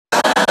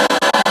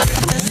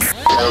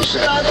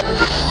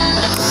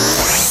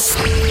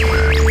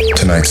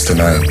Tonight's the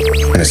night,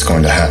 and it's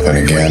going to happen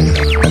again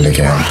and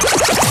again.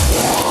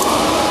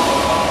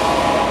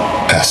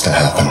 Has to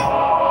happen.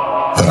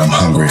 But I'm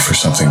hungry for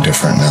something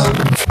different now.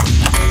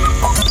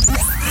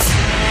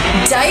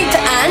 Dope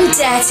and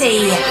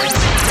Dirty.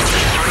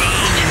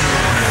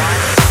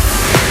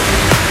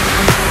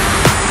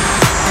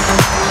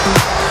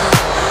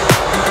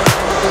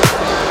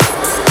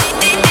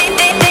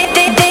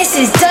 This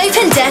is Dope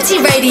and Dirty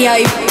Radio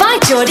by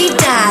Geordie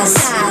Daz.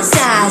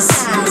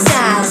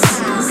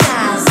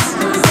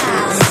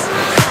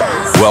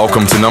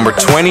 Welcome to number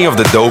 20 of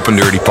the Dope and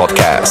Dirty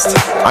podcast.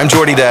 I'm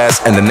Geordie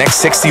Daz, and the next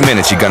 60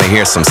 minutes you're gonna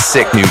hear some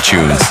sick new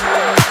tunes.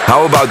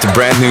 How about the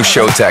brand new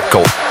show tag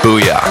called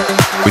Booyah,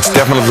 which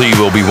definitely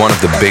will be one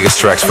of the biggest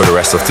tracks for the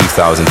rest of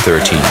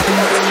 2013.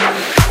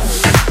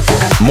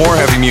 More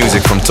heavy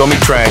music from Tommy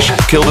Trash,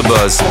 Kill the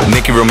Buzz,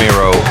 Nicky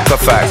Romero,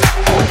 Tafak,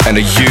 and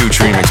a huge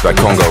remix by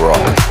Congo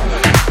Rock.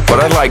 But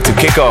I'd like to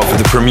kick off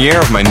with the premiere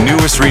of my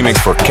newest remix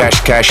for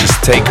Cash Cash's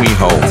Take Me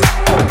Home.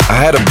 I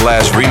had a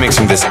blast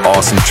remixing this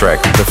awesome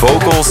track. The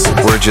vocals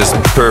were just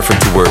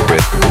perfect to work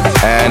with.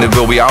 And it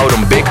will be out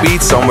on Big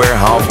Beat somewhere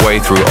halfway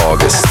through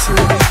August.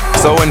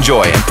 So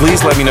enjoy, and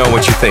please let me know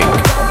what you think.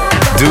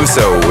 Do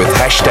so with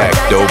hashtag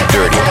Dope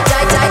Dirty.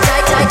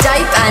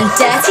 Dope and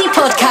Dirty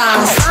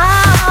Podcast.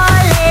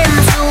 Falling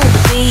to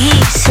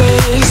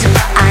pieces,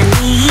 but I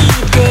need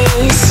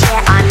this,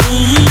 yeah, I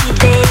need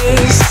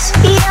this.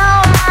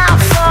 You're my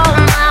fault,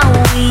 my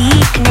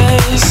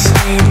weakness.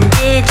 When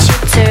did you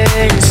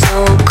turn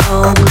so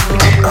cold?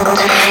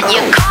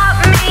 You cut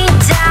me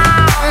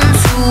down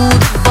to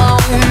the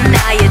bone.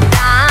 Now you're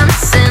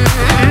dancing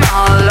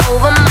all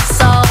over my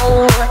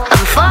soul.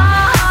 I'm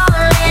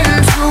falling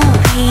to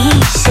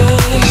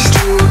pieces,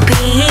 to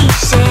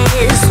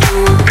pieces, to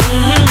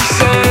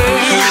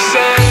pieces.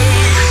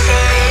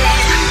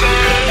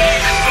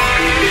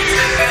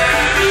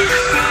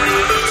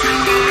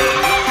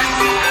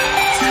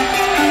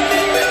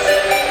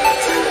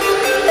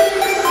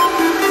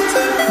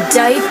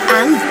 Dope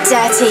and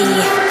Dirty.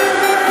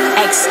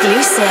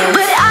 Exclusive.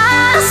 But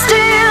I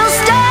still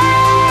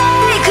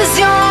stay, 'cause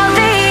you're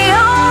the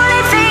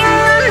only thing I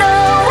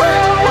know.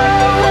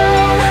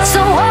 So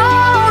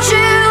won't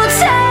you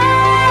take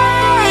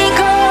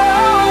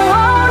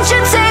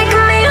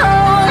me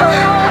home?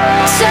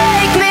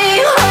 Take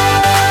me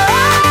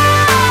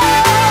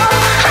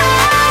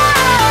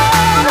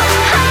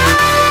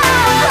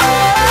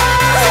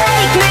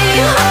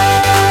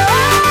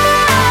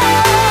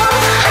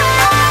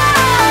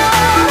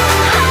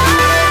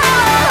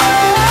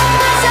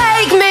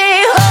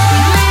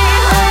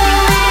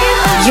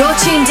You're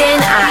tuned in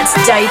at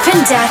Dope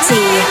and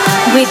Dirty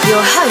with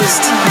your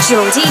host,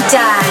 Geordie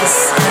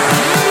Daz.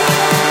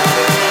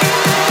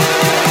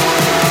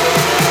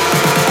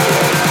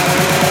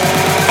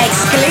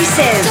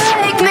 Exclusive.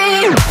 take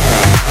me.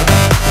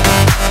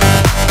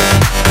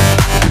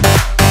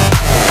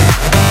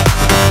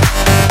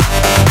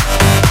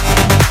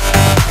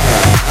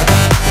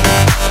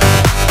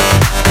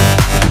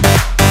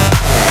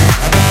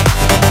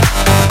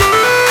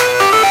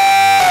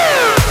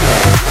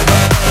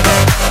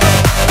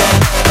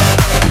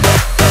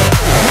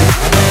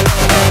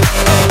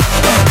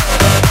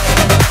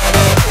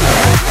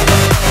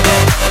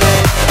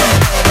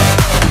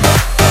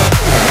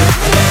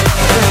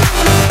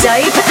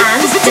 Dope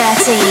and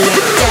Dirty. Dirty,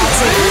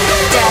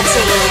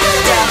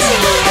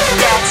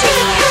 dirty,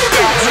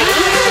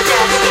 dirty,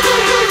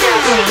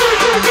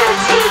 dirty,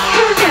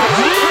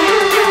 dirty,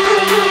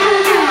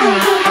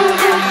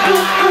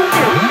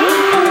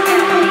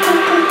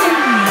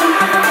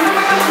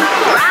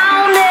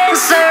 Round in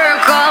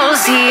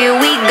circles, here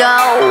we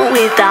go,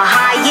 with the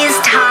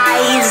highest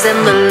highs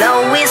and the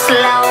lowest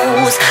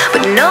lows.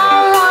 But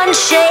no one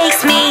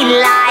shakes me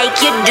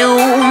like you do.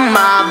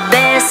 My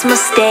best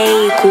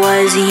mistake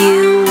was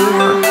you.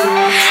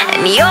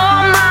 And you're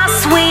my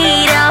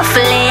sweet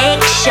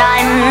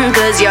affliction,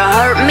 'cause you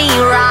hurt me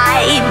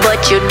right,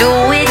 but you do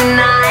it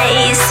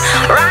nice.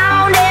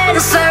 Round in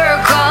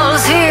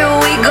circles, here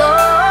we go.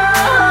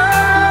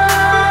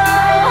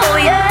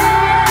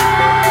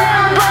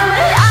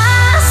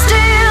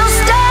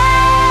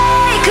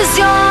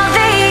 You're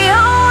the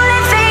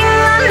only thing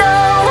I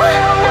know.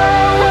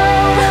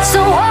 So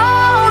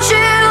won't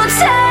you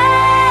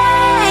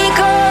take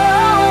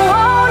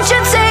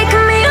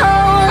me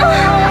home?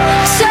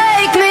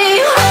 Take me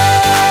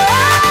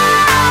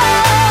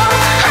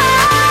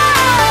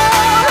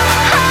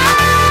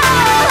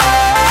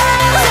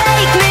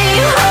take me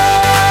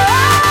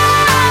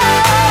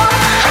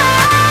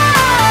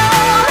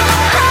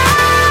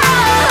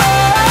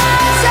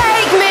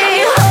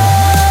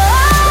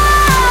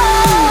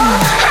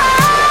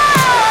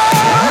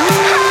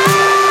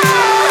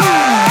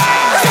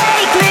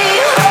take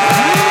me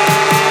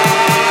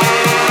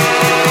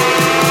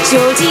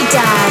Geordie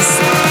Daz.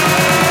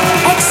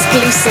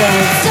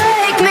 Exclusive.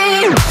 take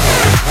me.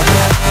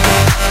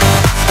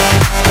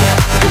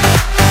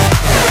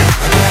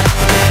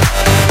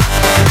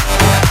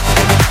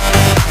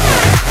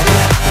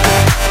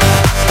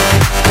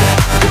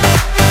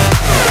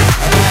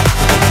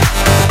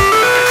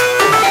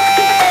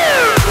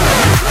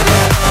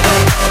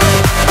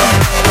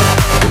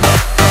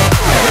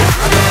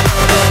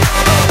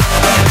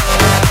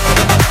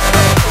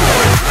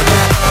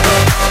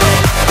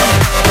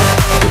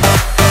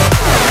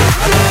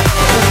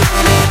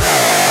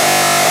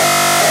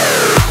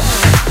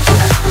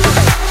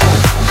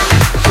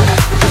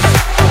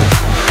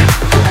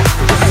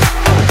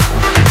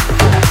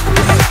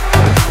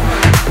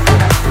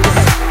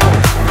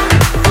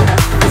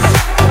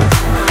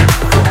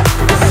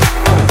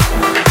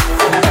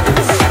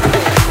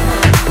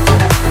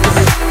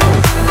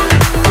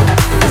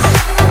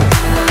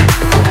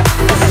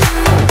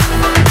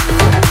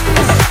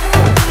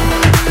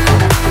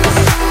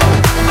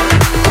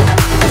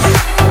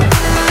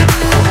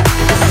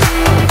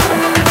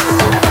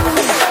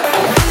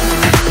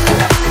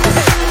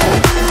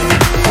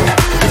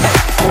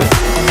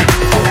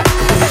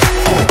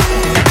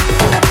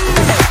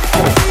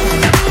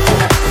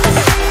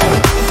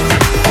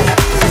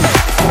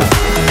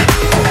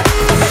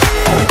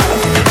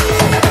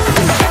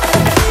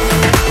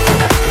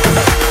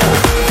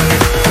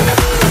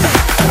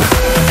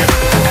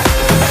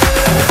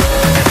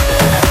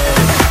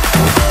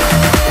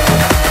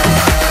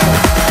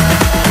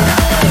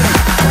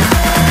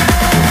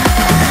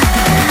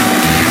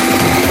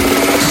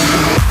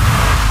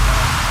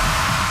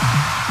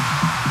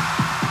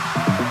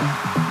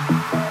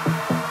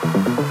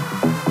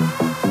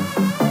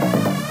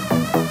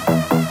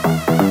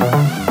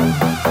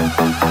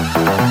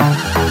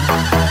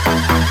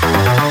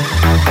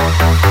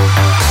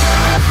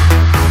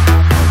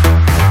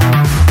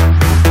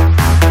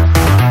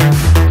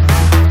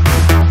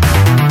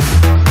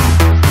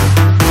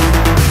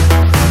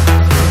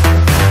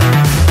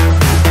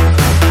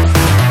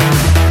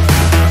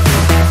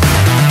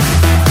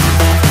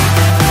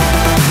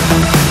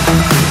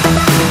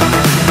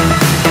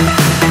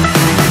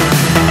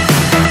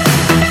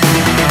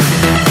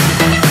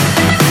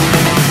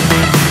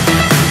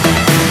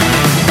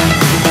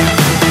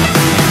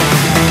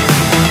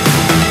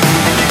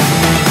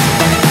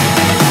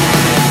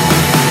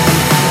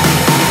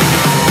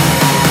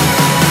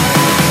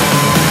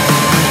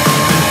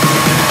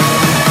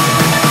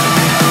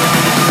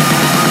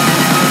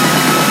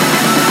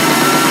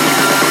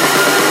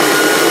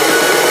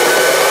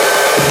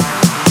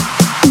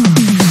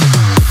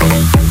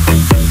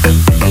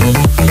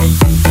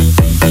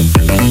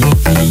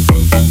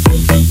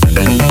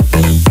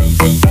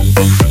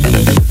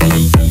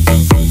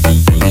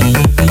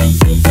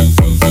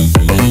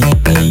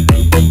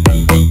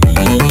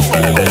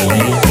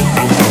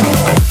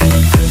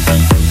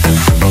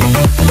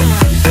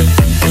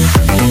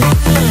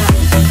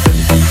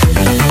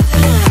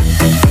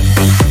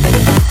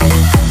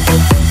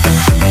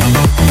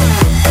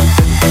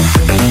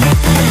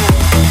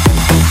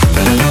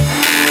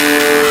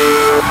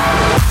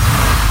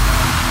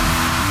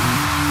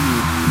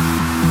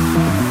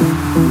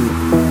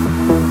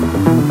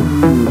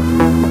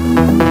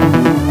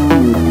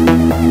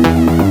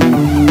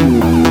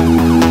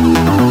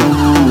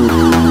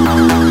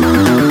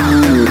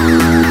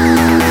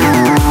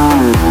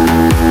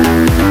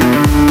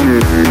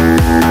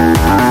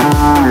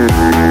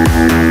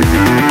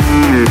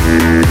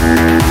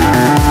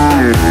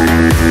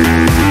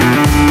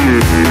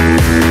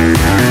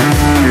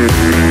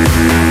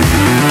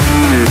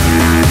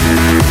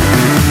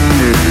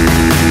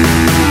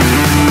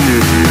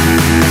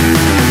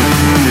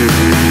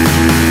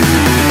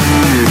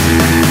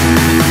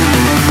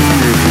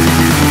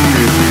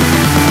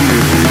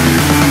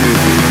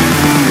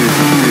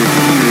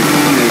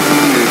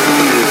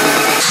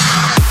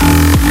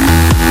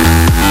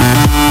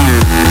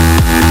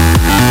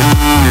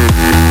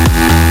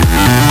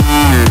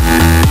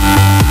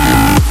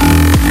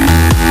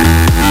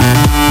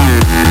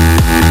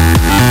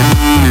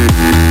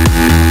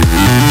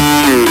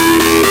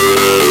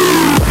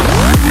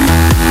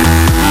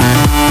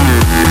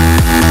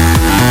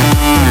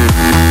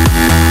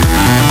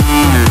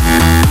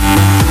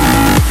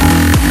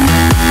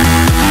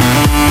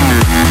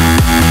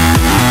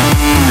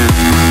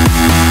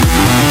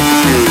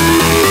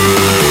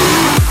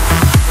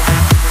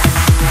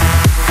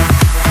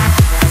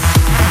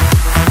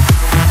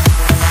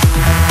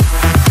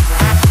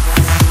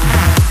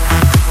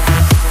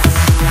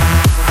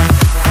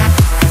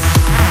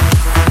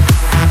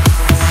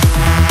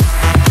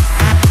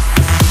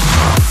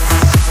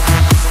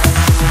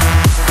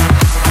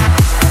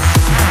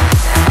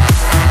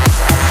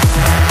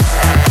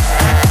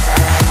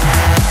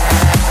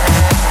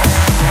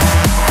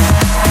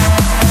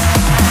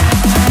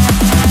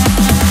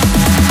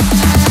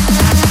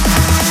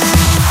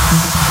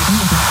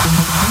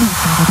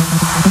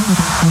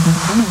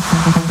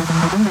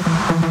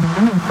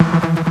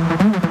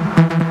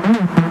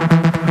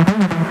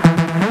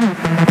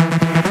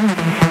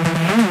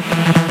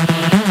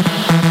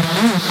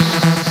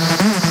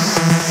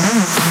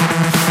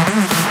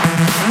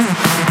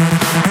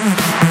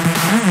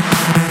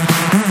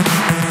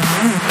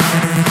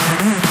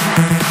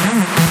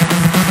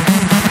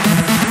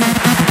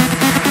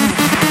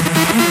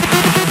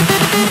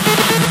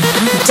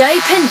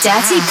 Dope and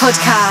Dirty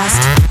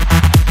Podcast.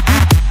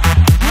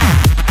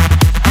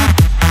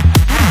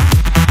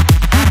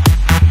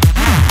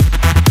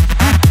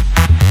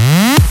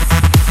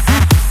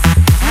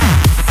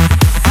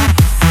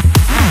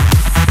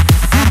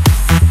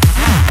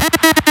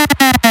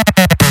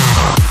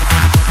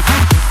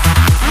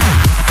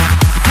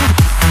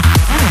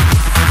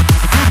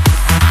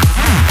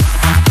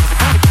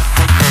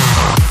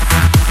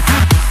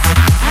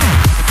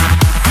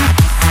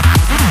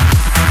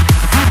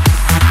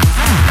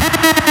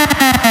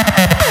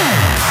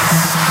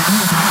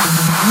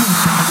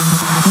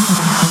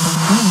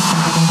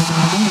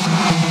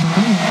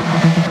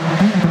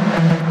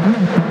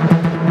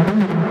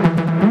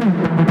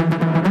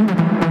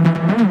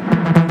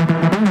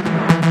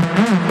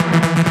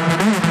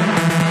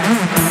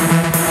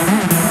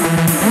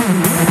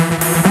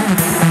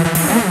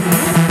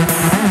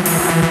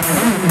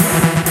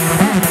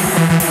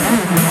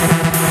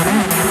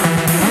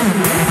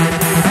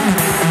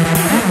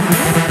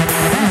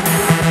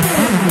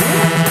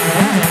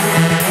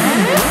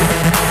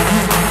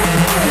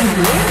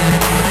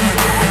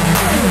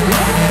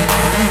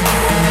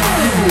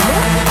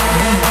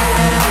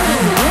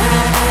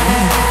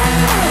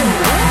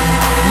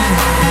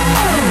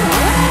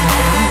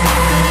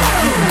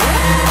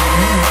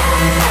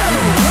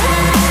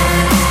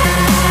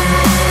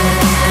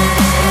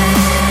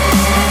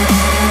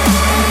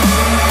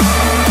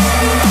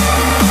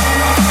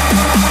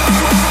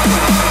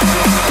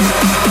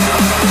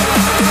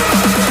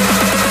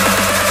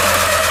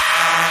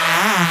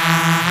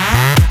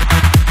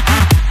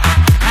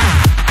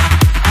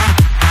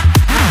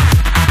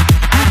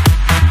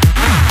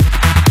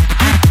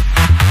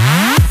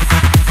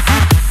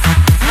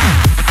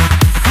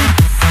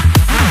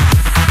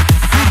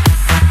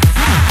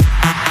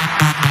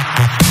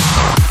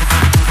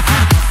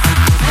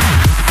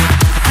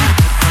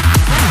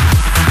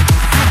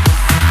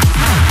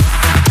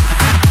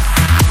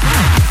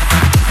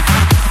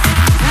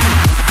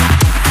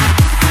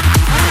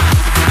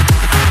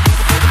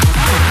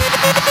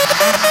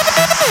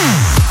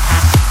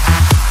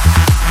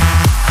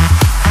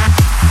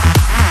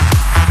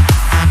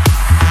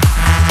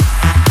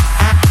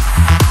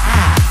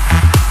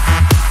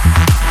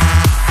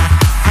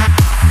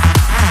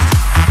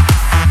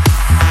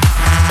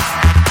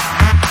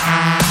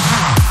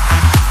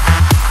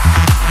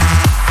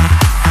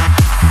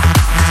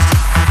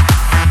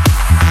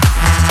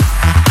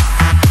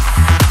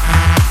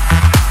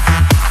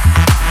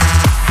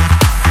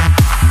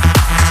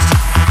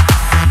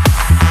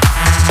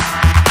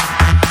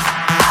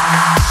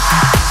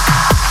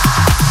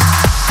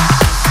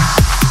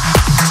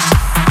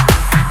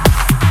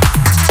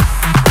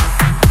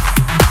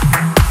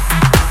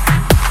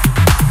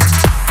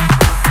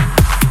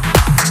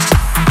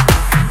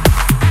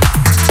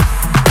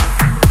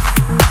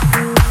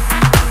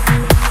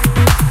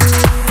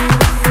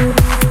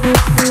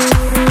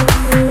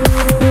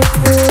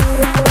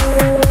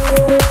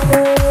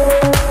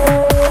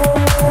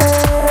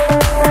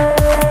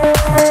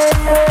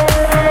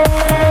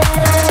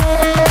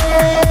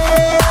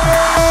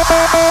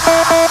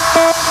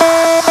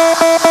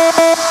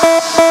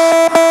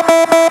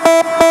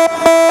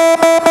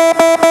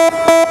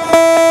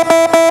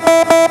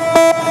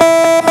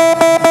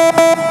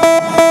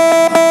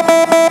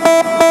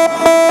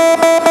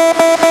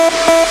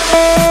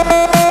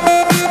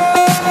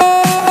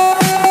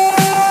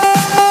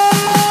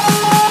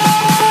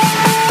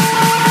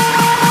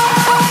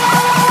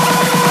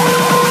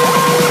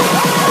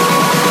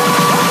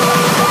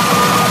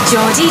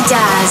 Jordy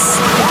Daz.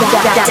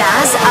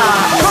 Daz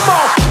up. Come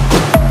on.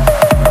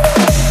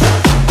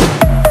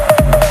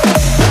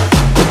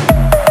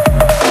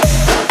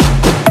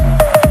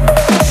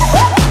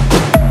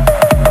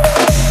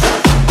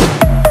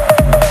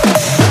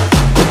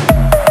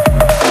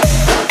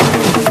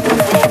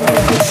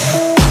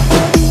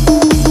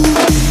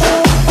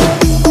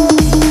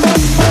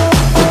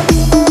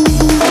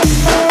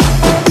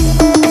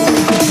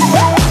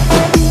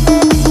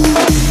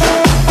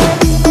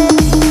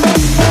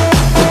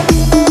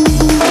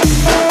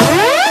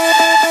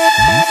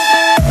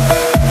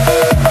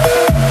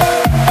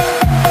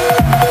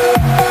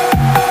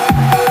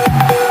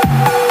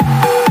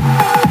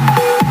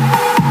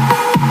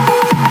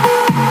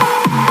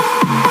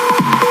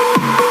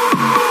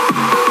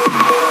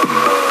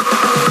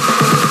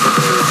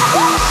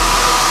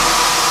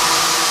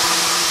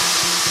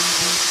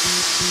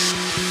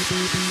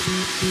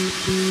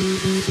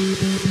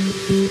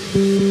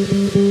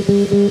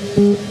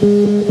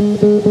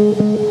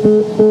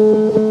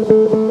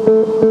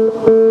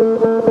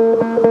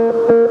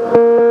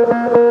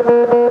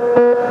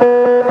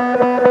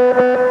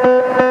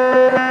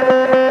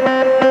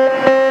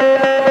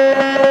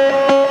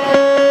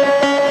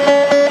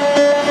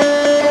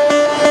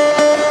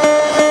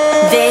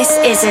 This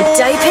is a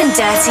Dope and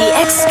Dirty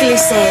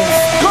exclusive.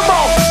 Come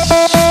on!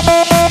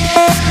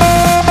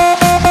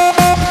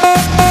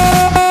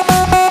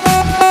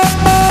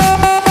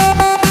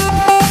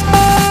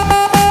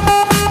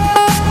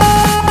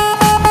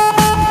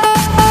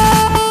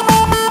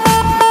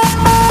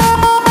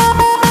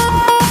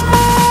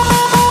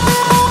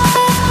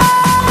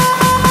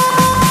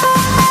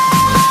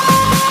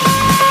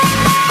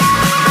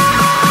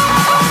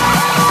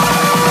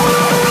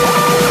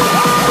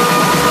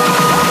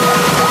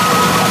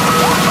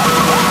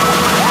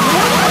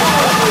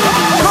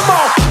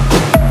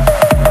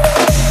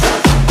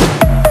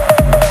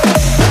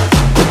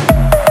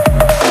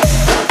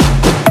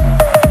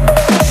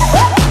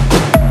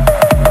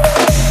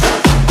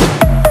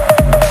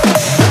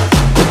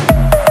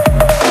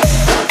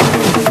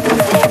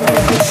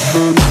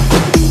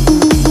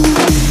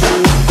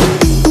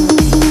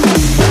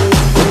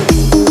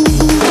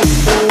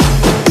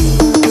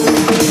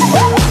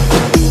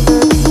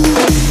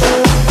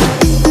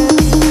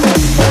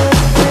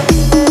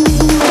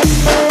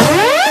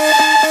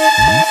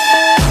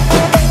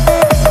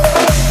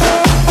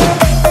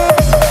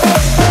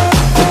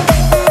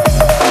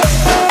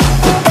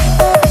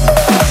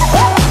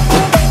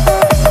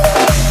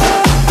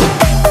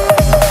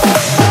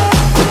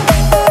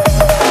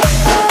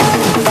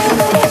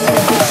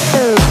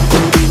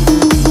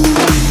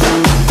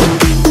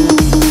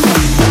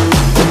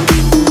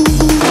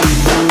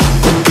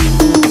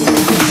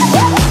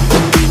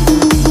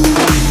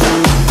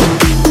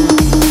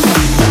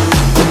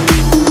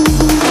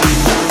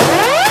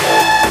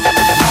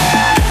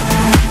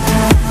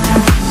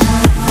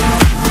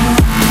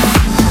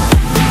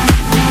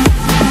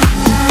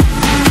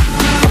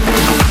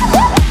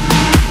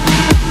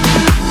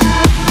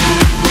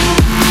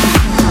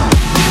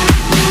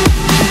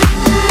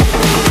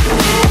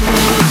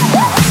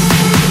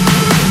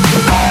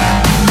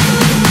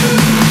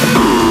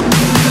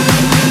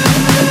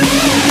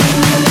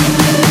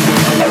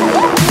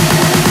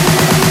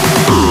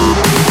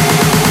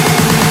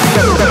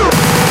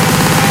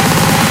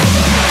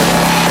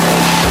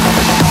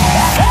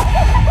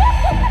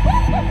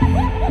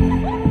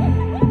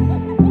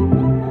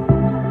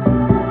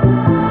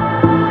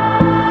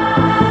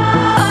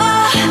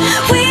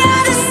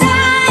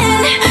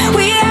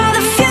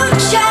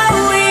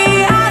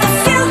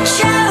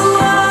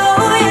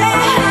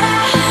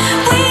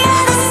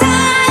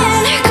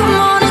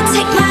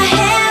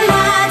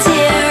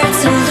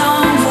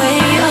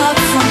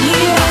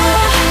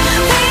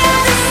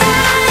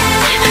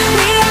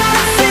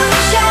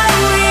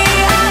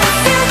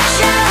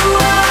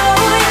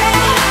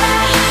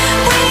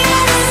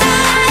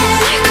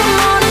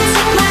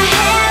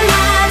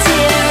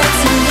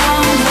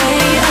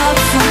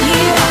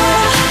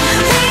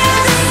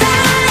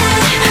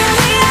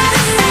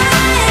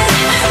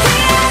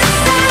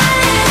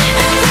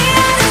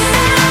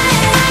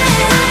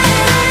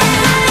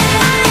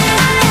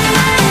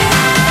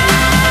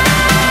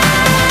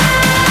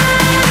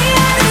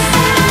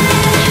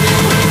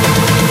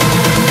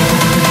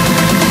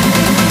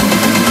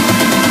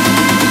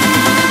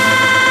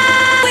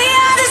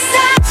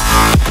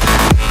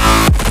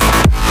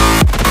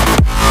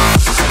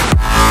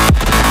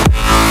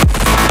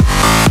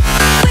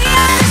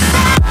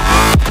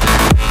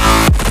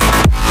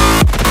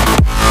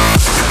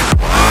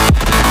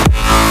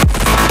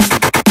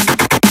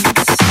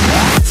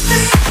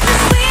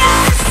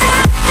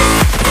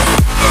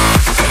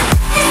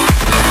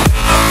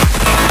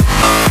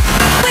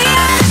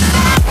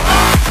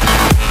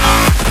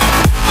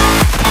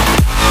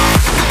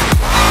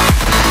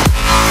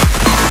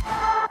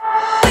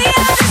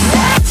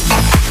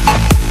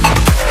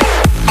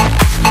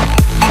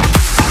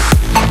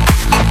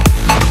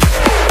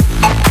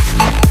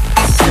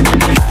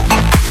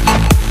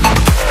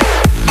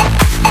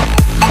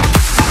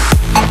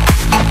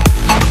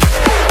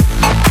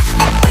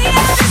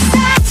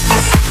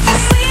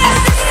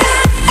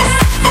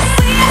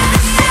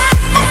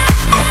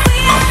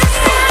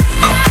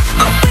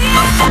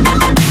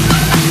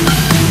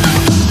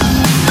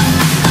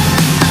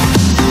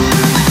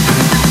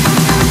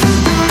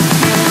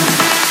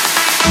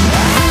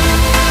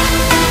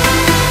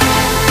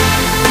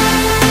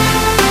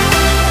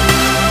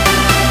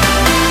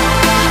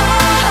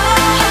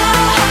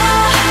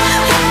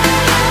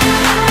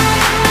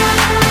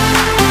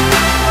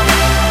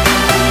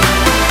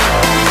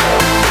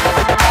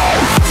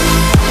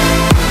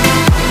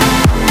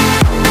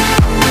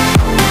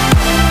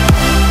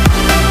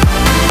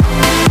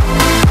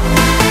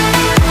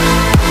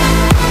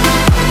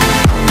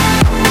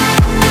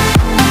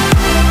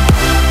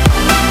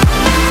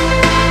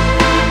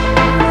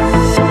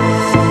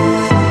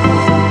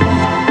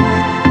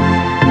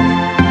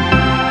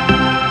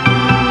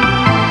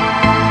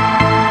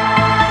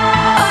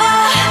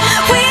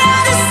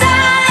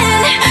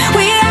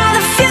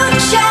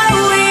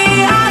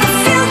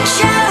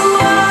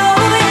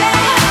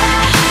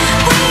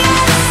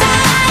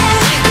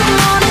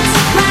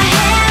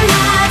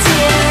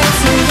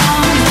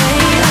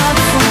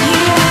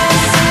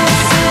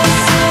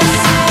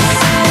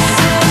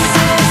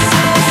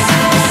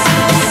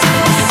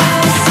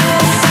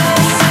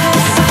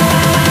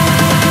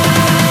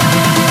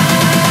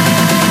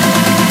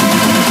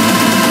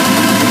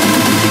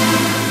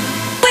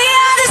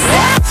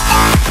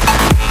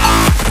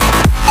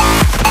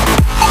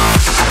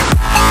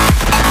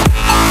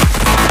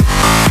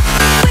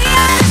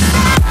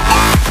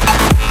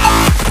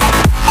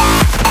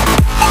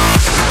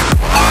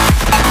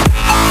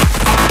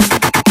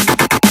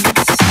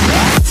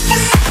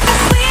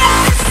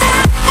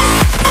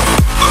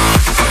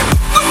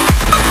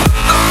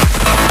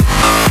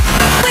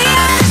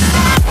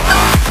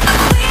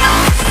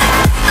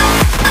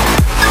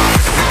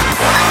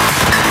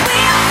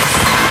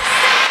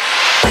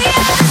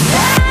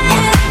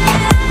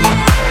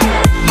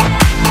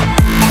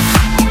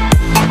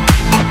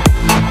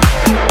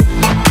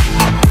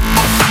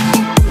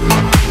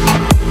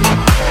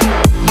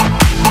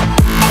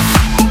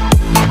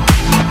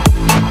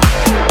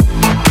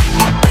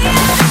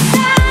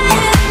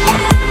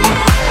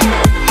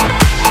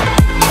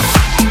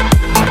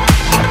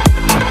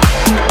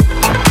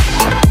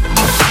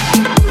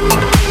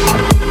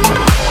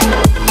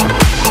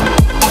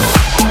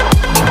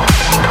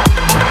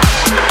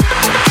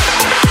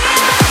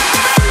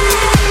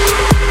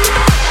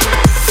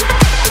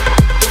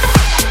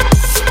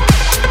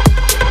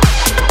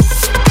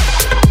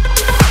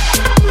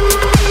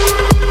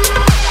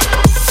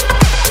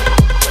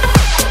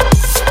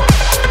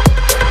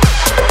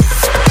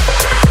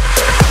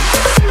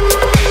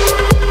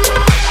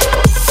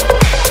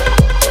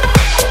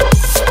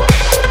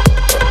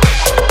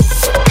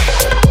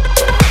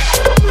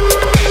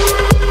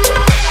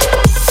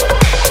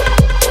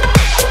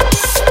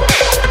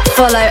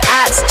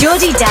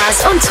 Geordie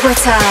Daz on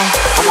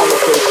Twitter.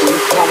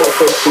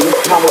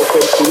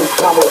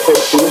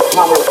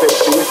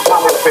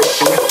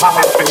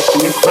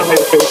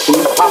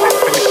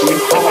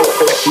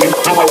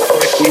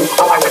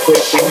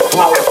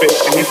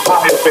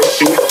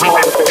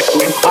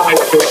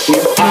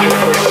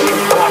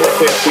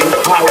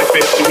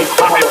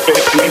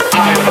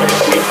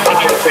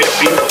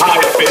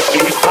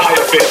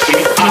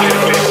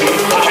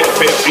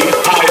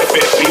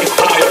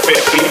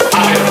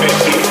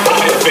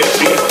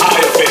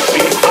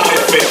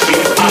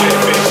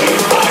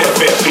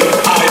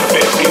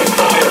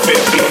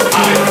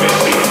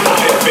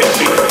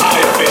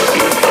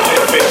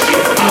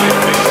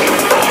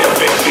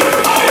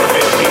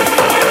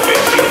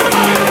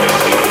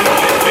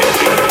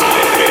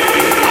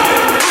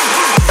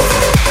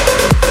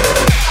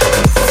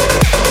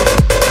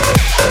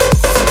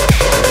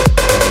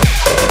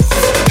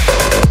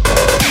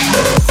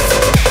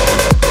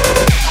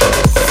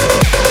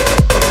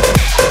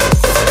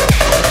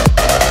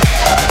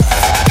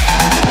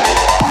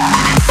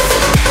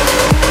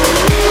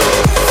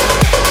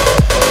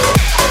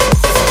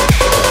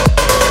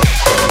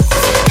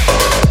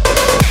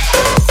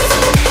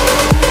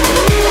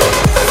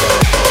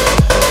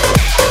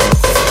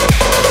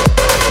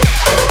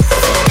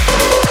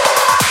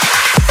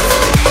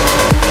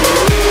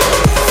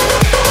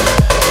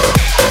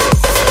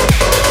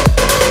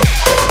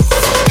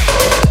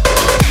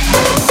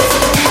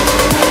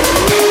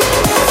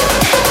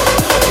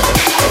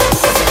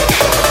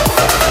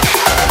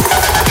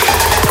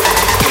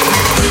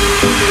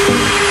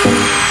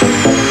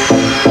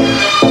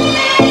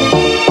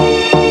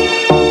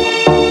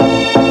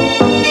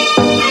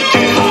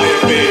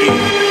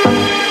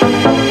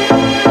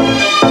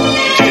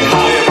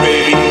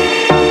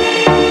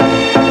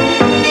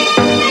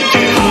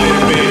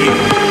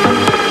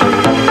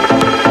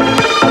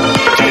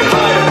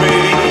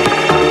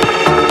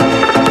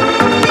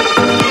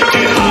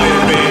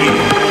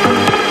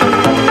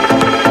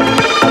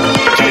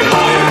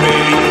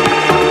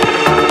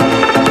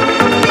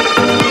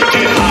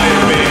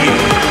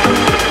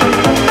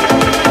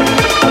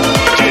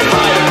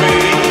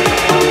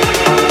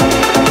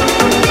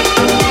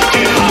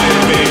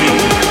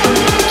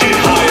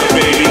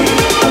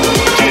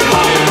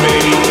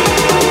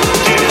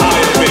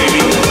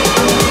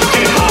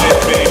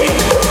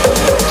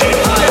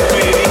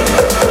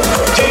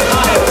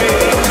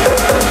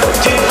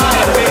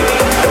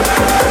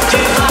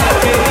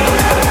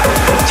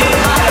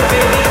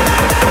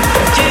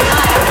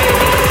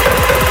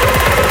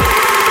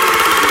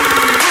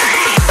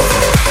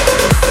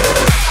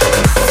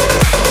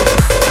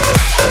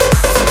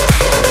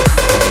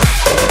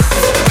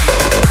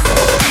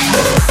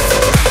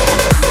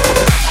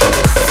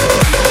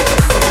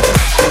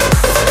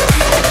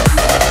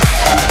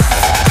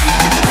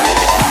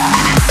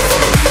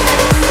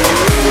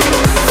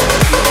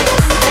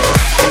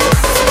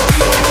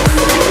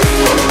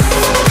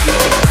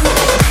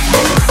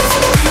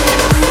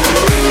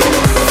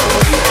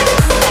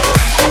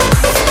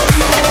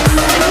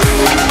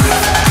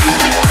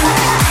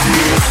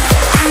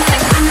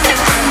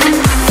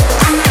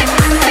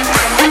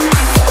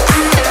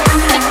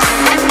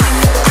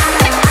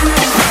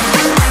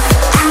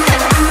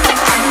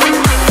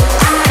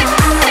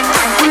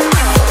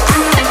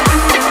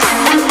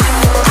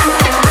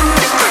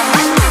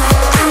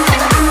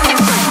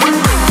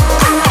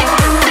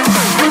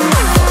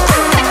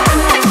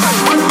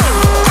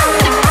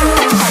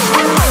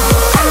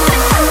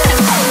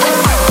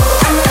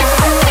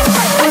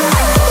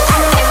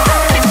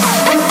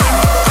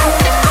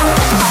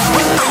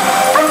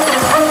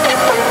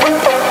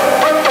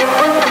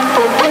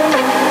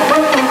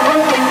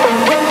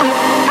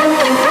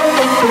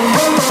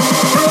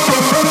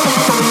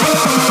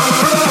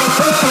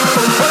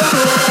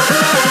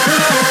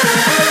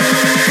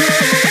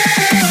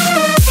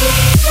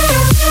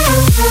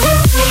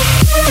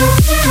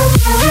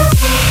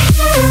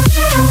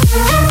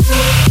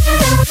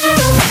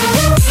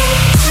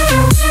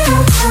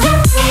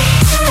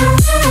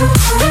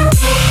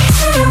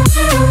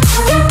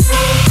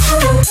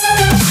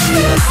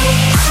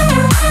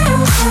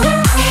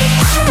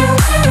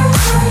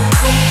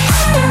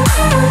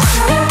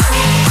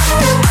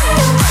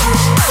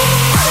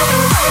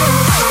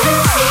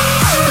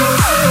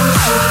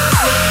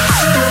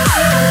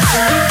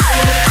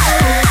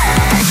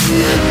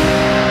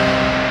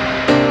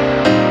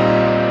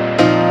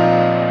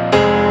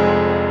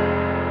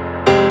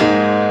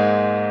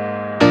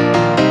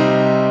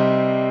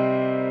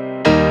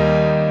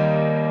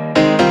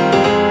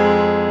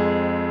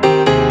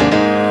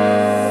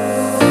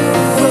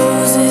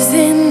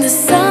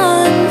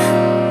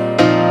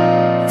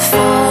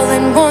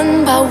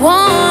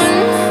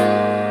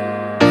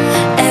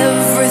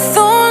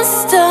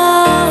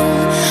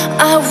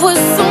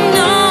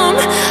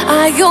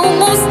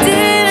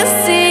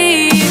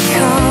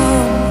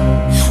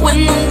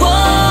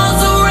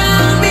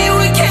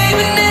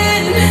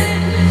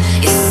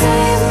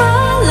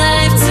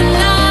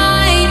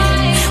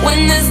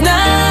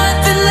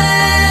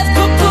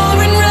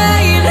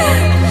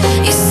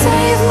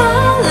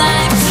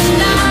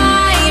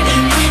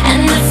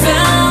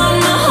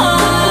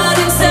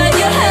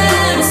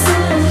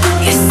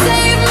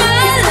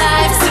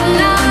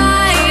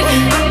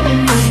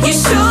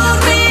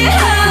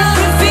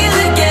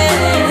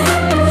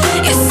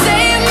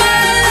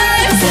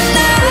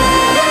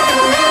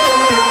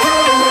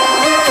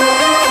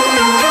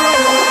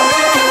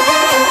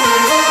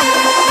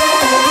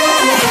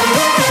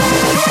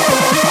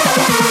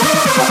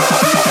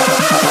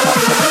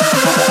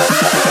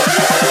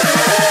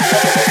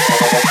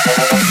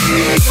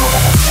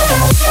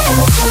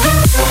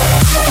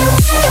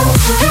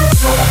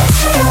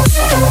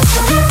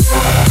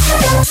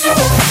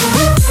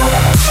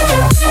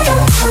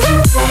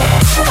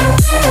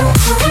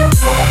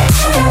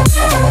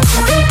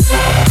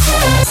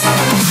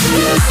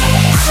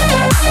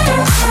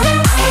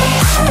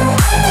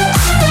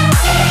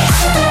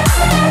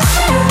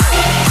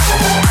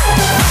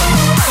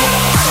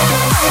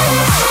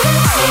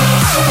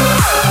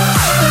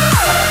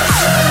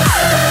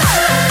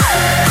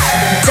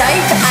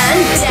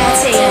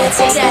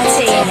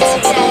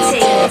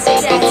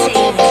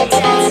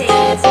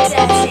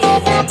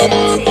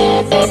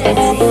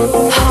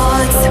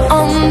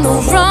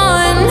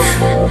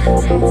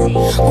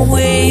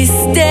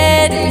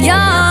 Wasted and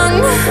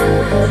young,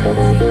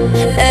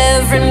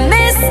 every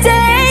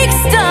mistake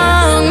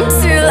stung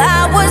till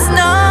I was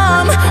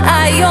numb.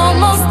 I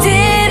almost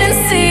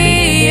didn't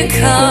see you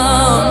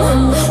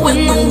come.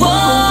 When the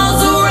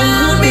walls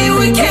around me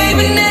were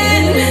caving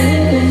in,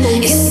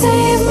 you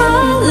saved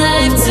my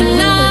life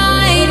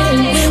tonight.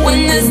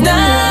 When there's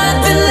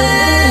nothing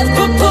left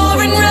but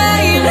pouring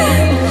rain,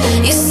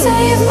 you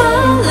saved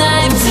my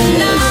life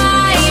tonight.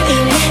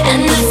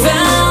 And I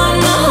found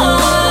my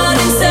heart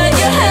inside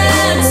your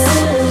hands.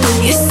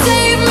 You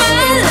saved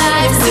my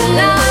life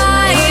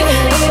tonight.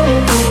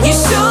 You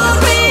showed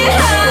me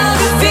how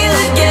to feel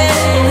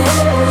again.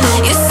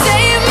 You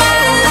saved my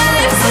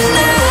life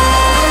tonight.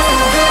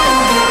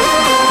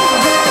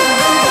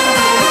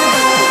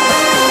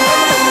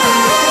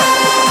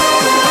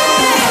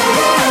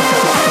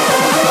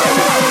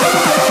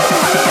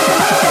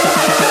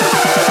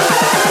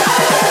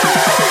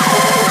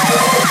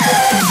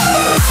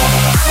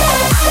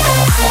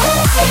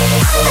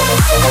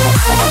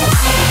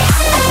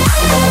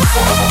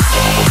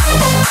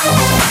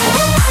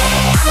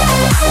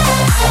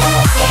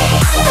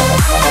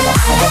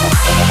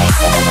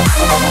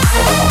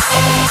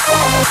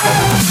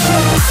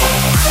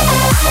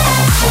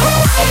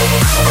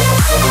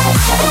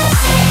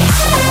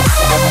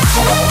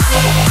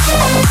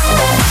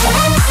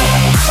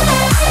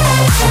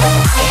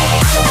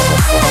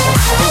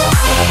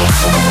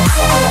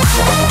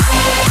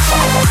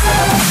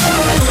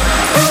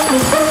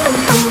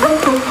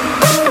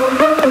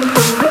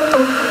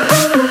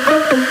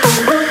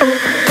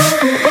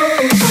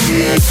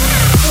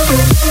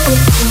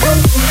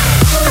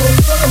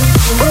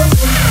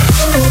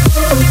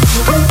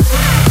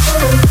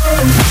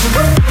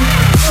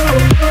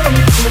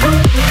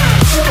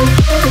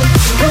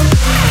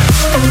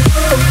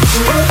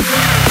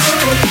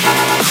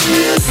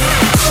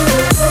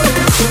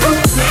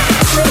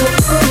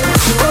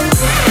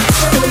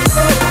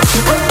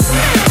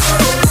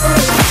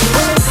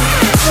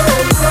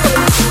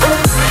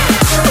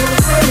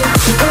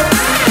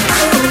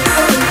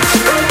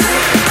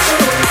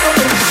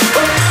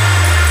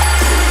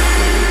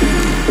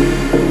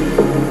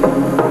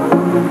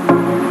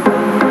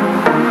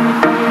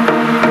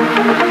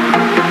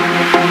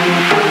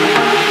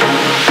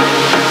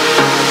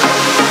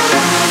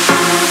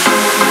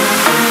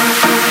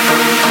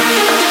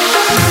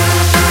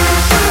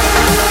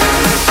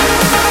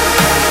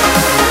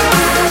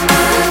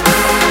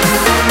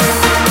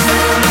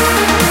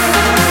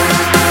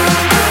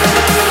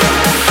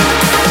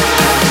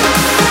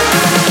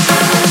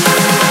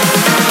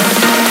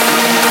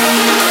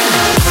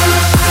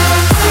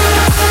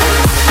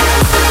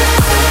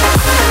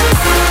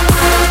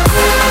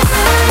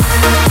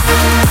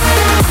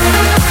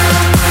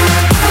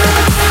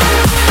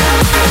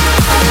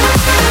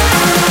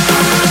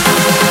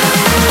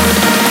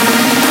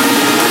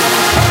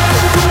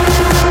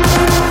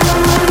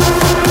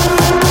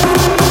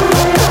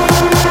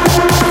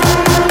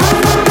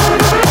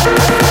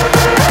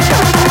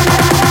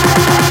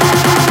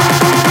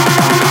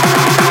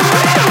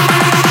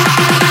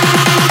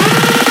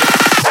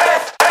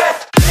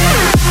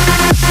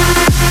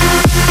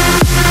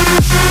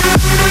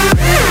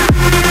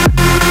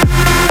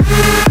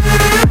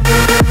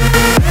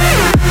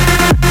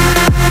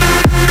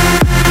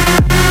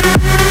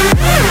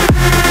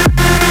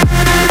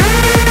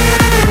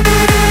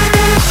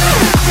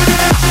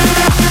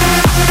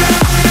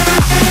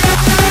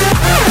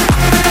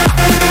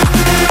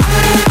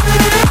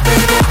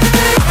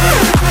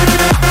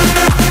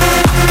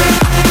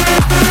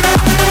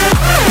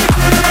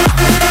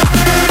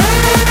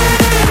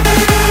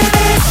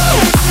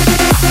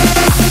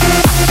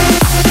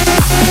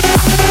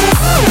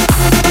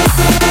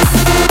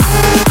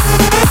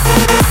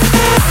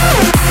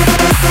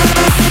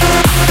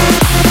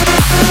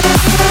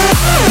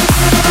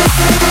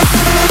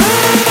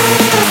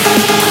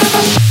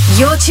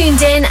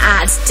 Tuned in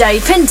at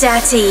Dope and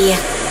Dirty.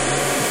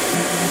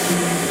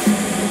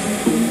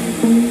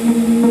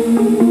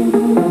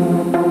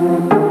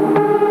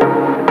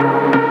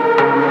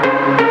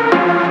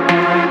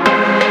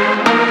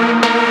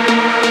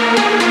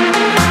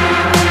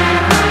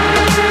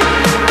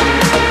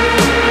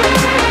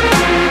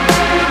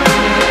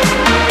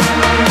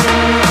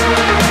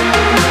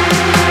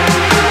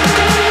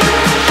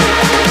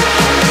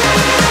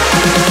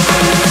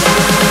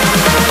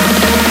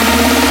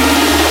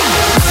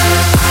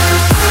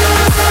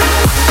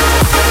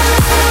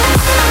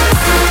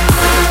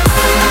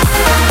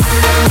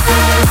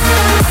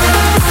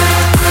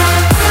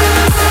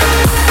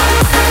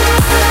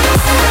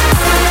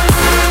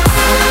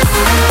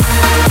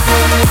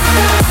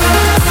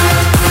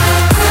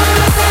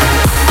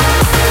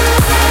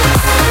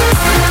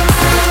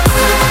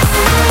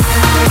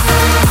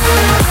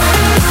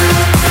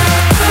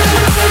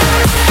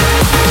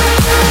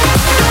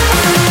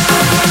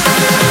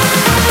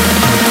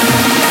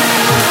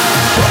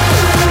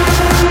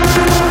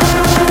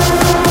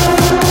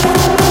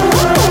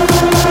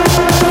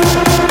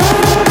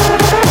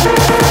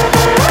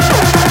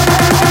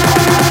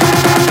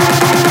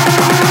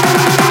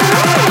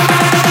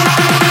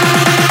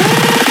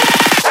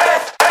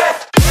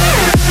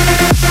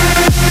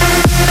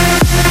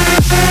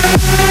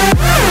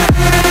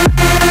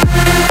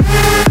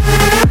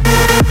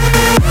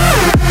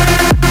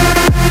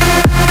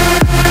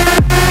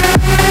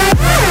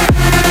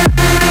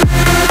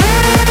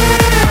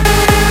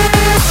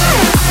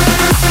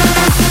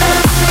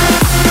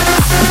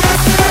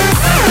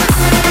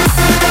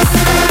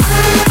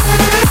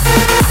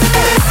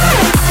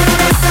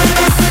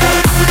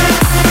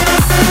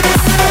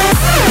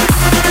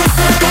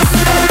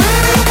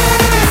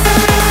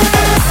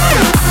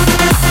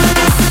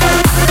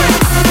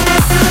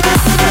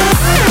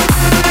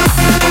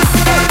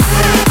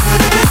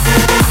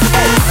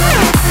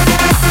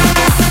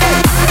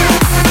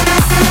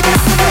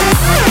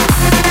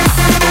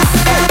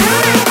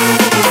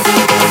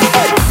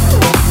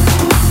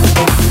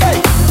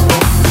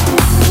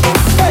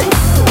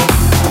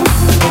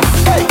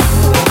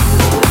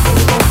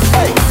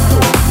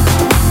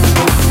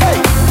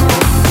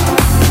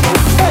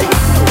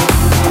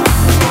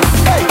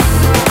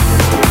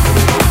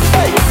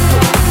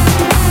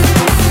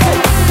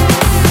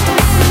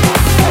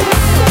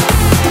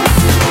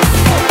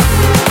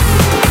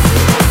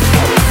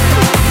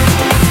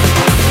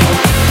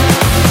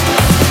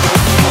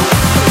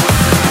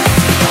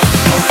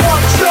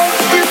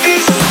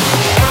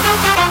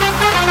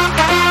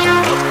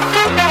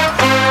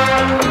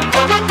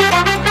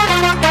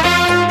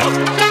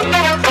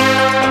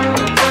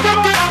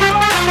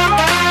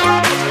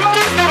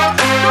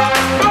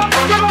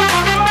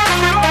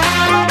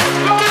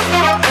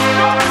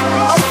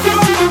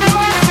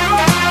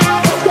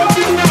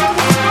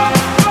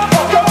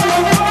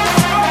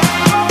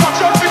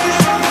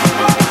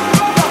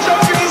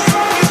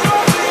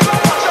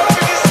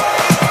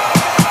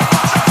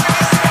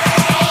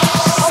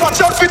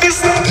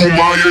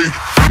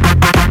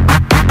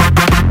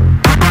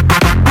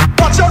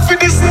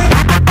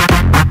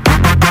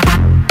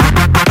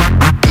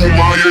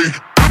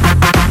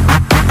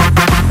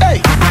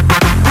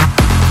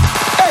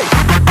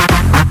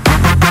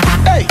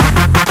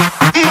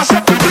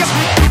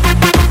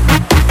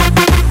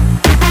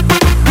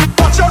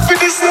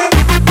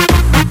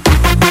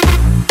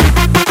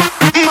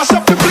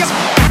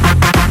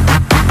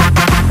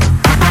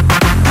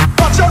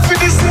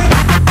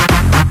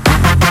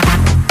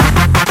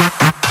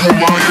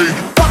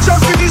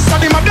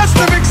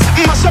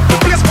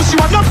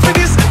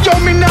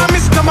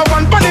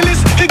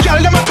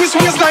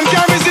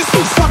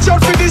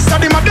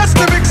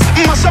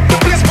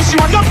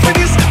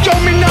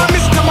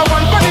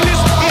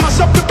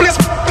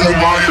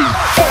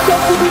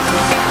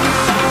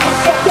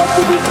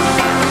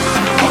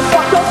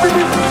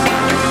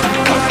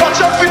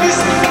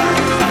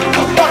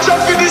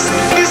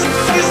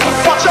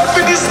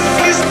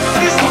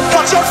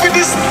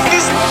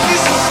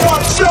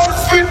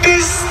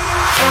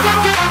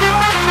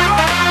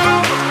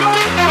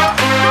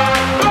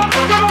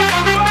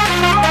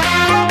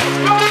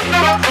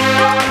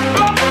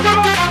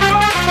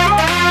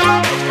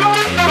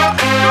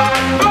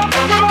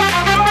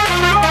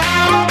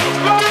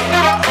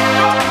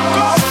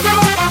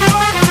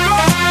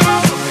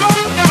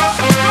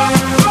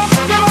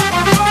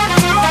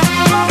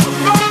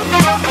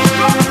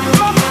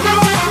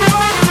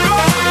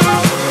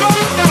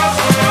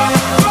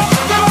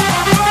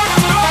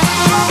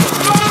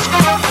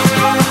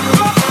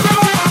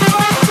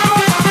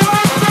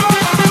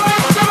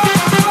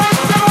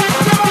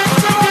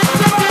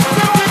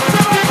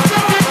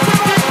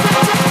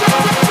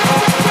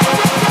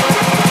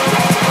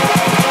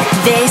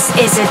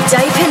 is a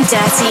Dope and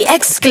Dirty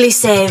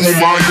exclusive.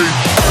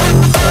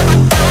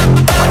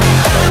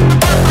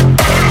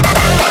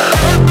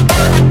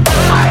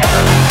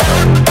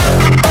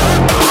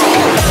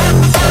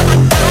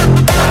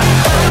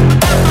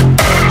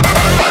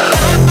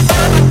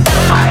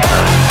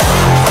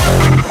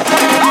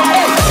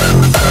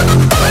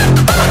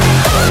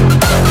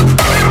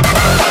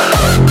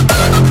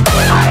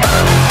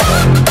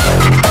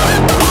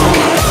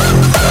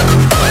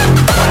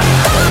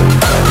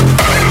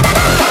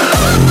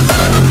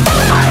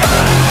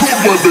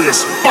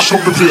 Mash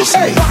up the place.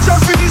 Hey, watch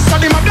out for this,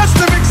 and my best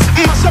lyrics.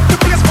 Mash up the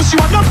place, but you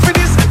are not for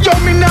this. Yo,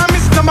 me nah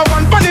miss number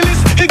one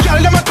panelist. The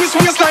girl them a twist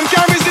waistline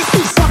can't resist.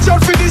 Watch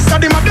out for this,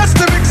 and my best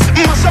lyrics.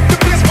 Mash up the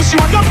place, but you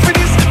are not for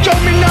this. Yo,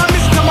 me nah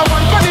miss number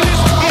one panelist.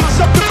 Mash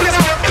up the place.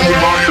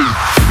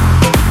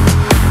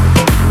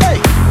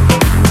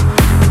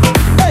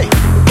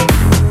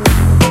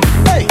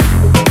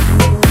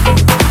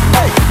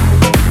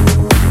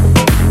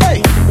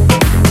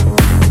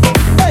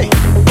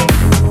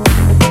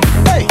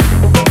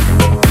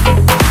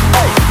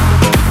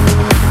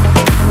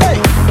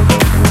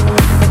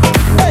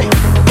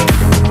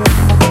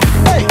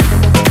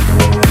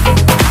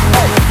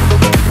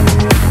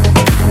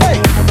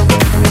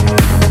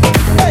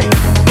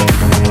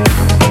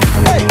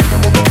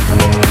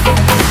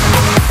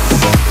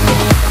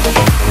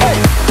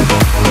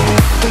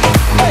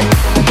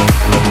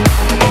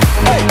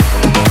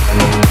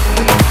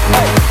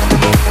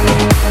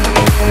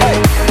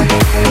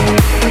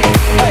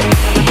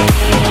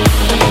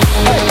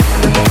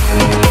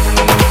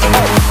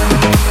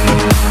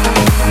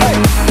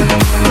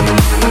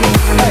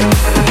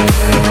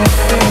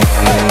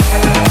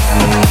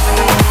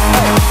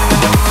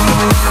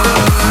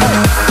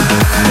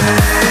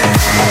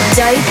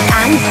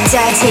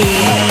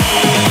 Dirty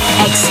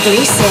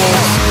exclusive.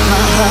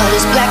 My heart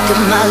is black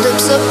and my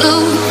lips are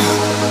blue.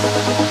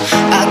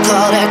 I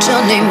called out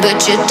your name but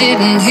you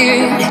didn't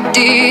hear it,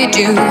 did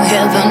you?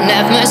 Heaven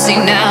have mercy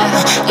now,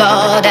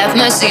 Lord have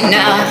mercy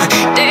now,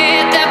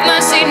 death have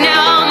mercy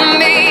now on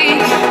me.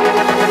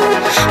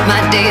 My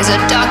days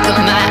are dark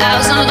and my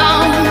hours are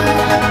long.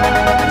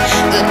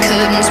 The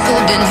curtains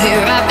pulled in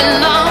here I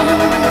belong.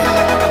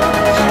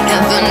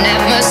 Heaven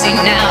have mercy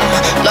now,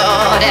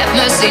 Lord have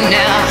mercy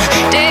now,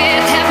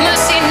 death have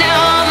mercy now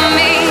on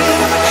me.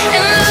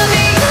 And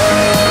loving you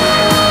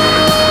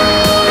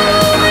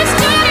is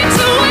turning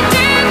to a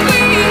dead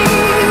wish,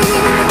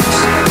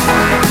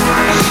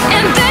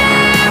 and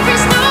there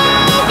is no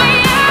way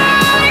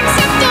out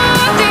except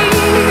all this.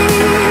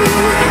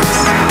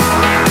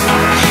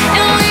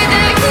 And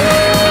without you,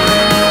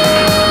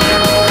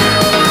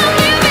 I'm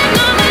living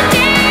on a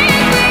dead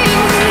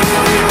wish,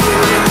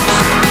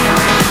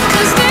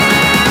 'cause there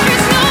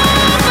is no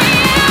way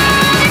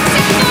out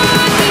except all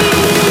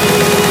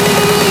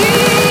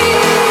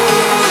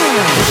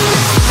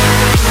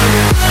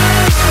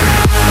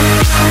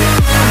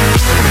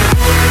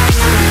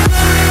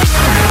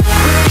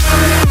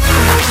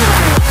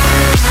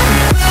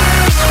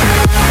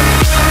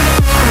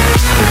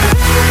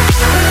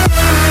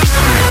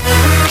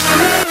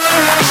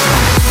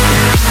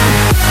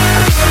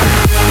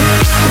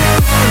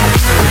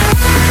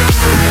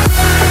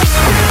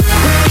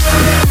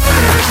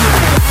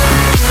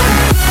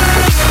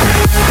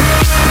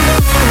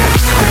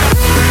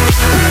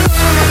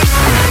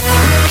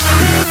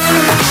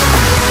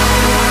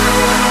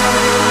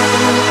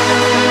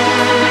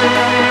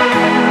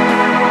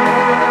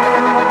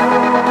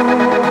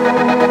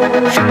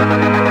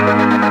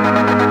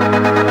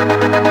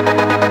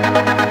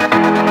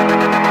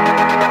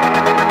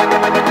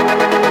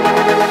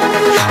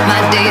my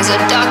days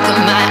are dark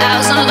and my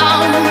hours are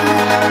long.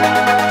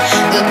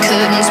 The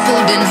curtains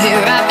pulled in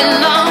here I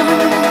belong.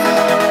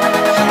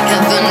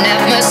 Heaven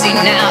have mercy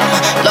now,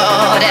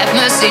 Lord have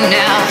mercy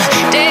now,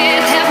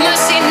 death have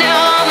mercy now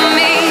on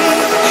me.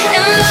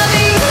 And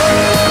loving you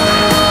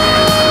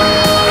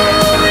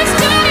is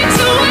turning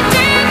to a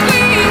dead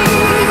wish,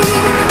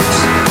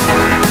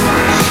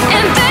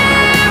 and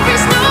there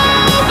is no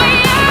way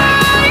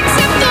out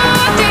except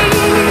all this.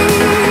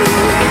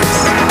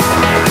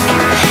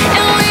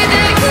 And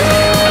without you,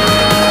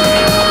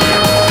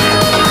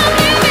 I'm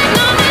living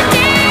on a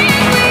dead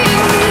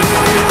wish,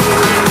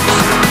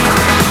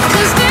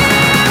 'cause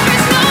there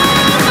is no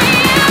way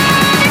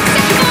out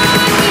except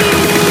all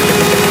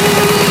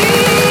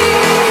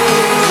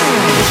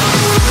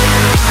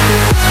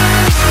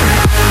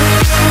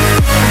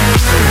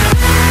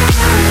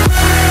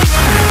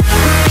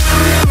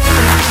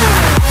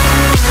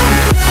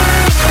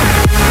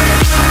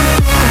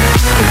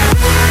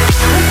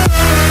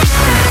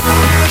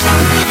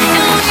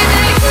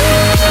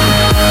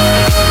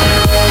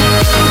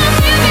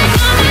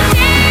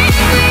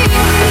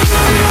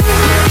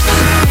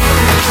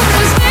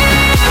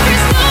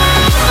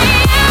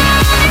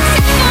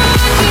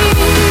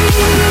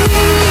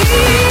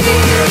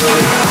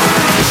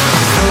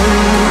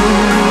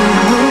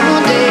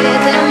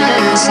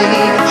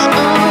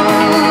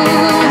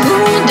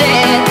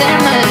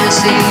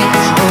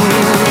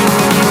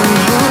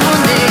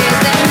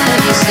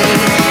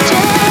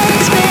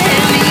Just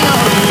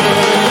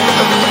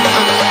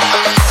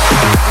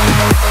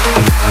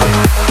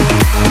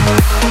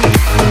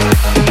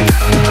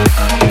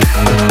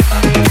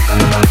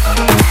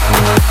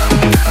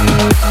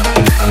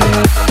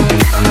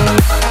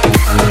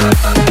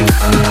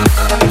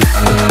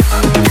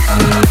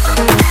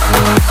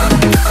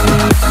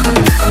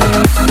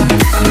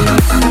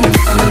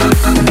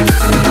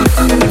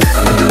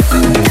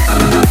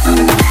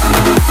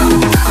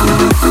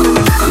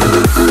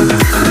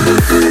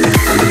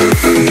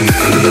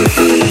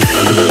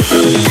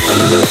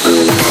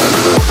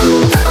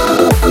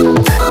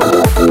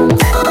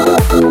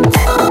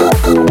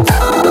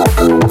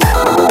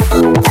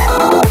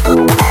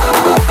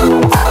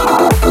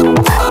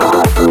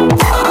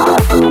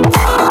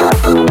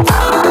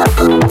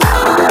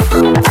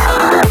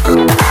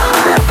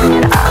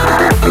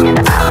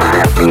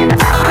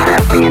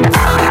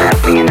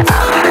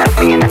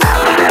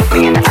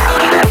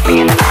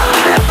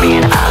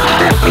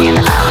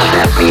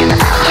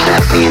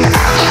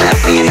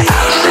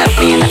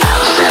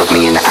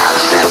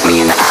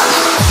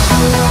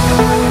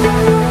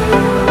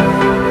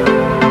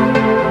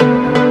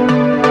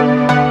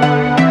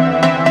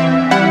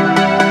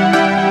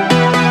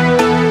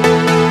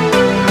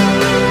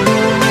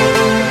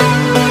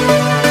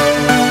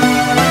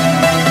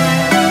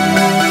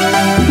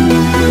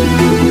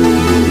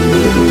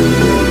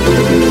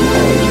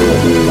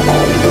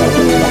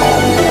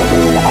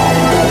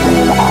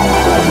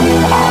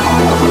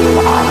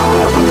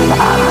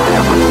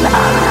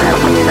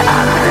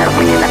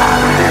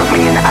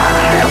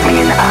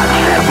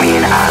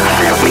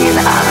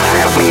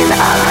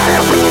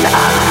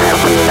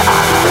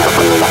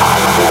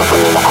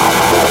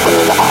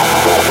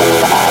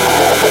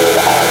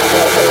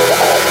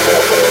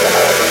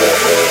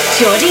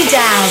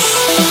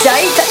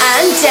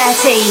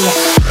Dirty.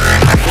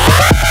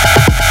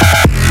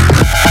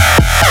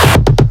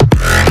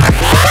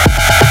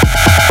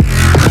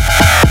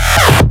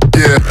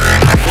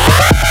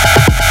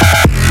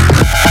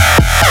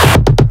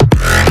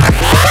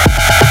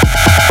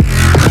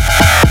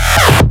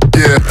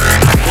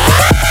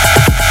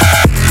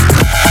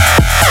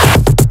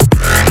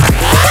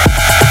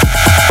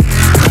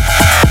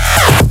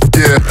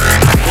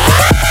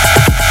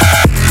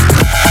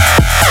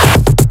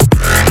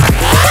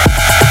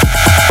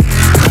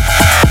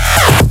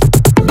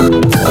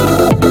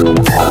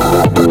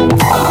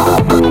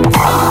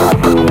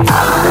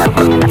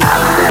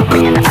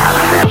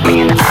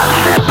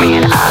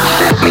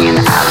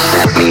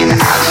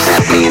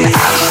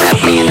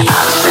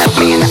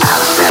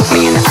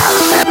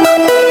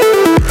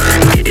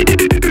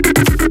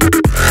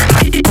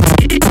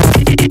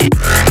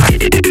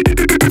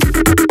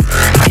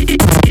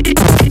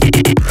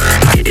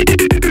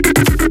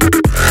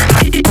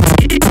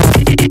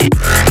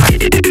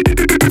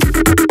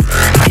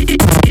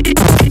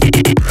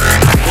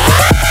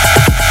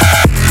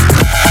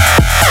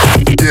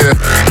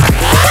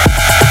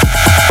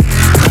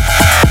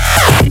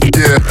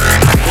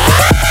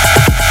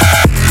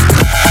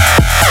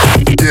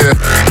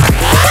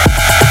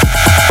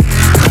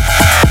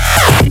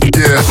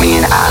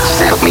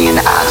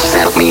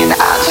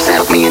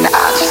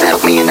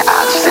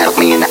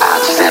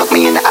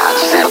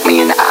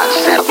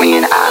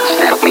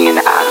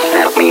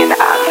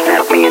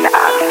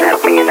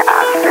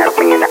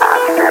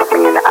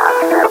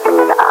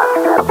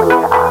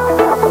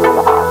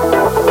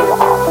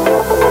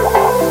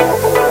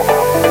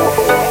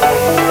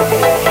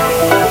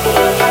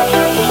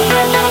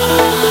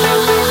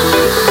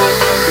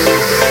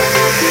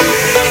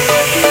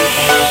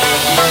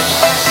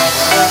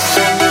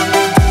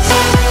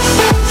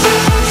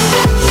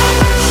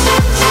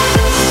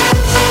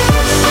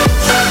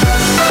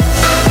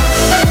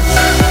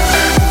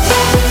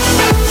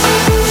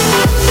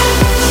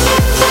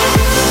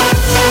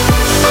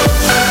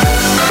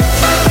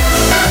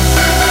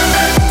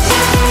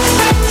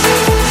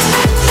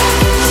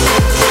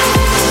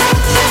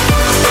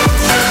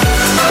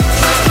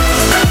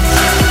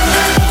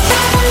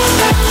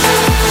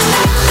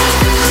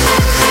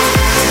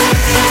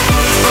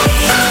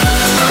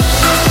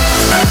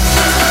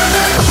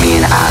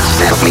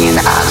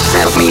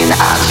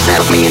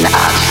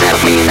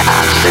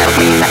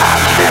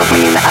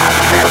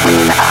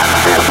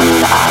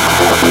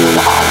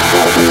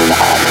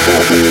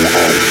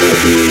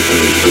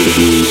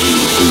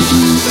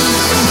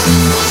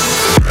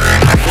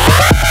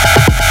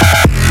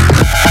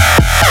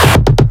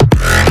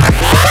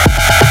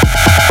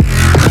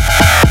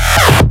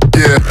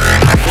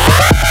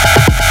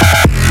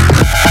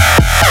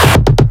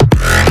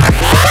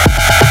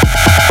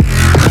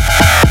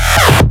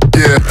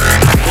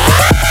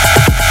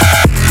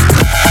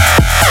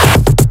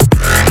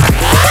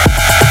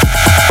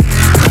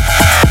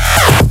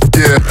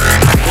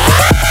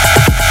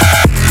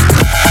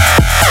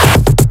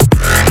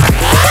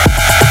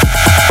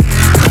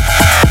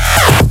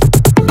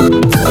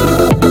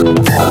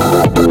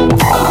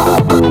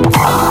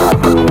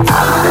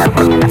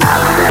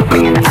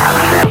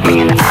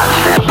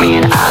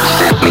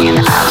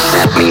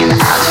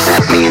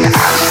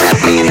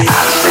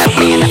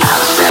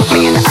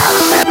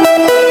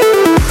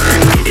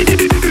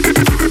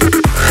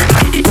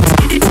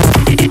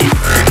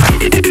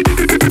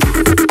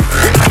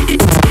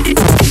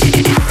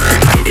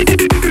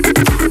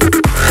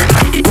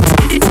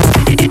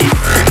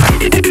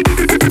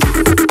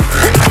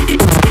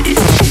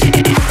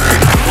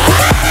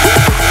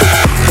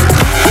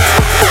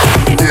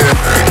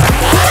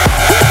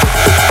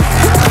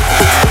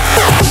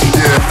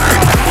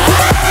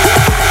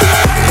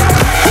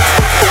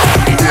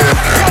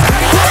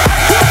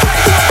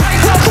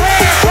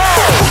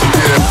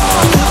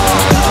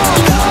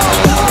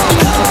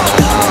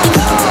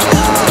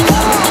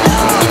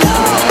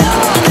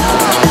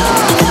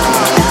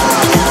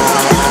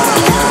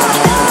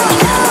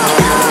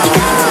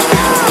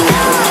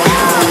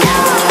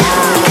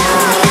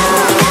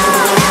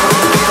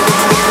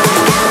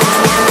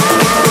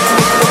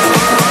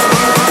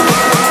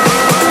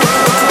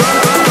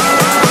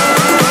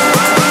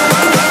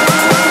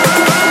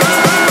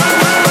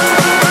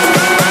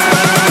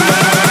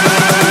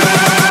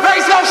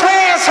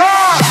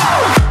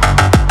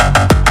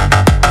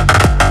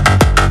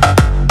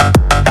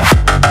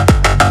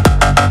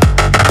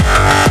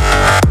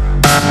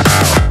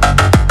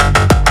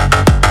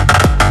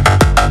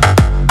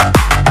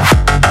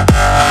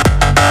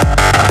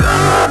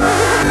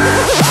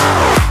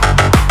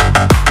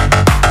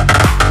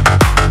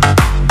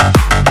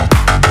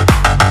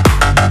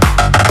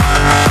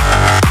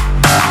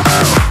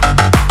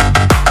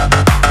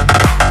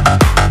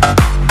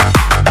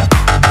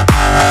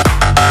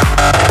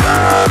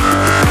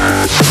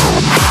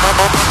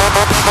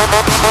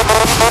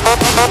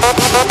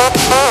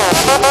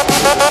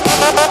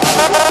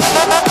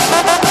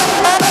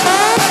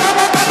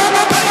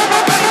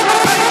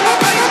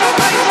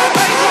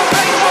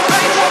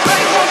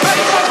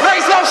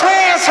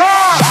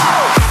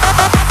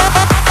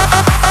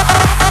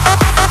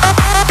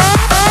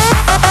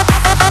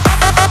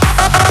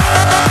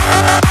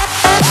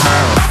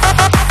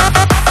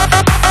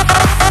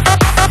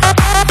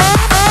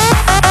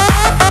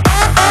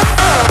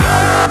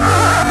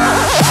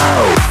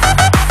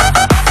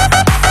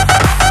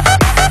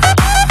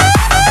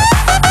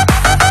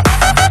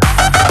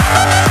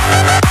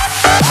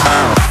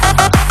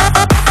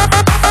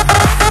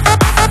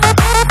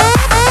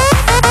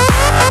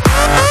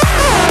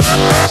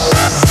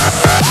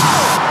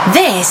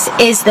 This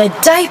is the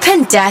Dope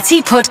and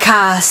Dirty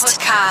Podcast.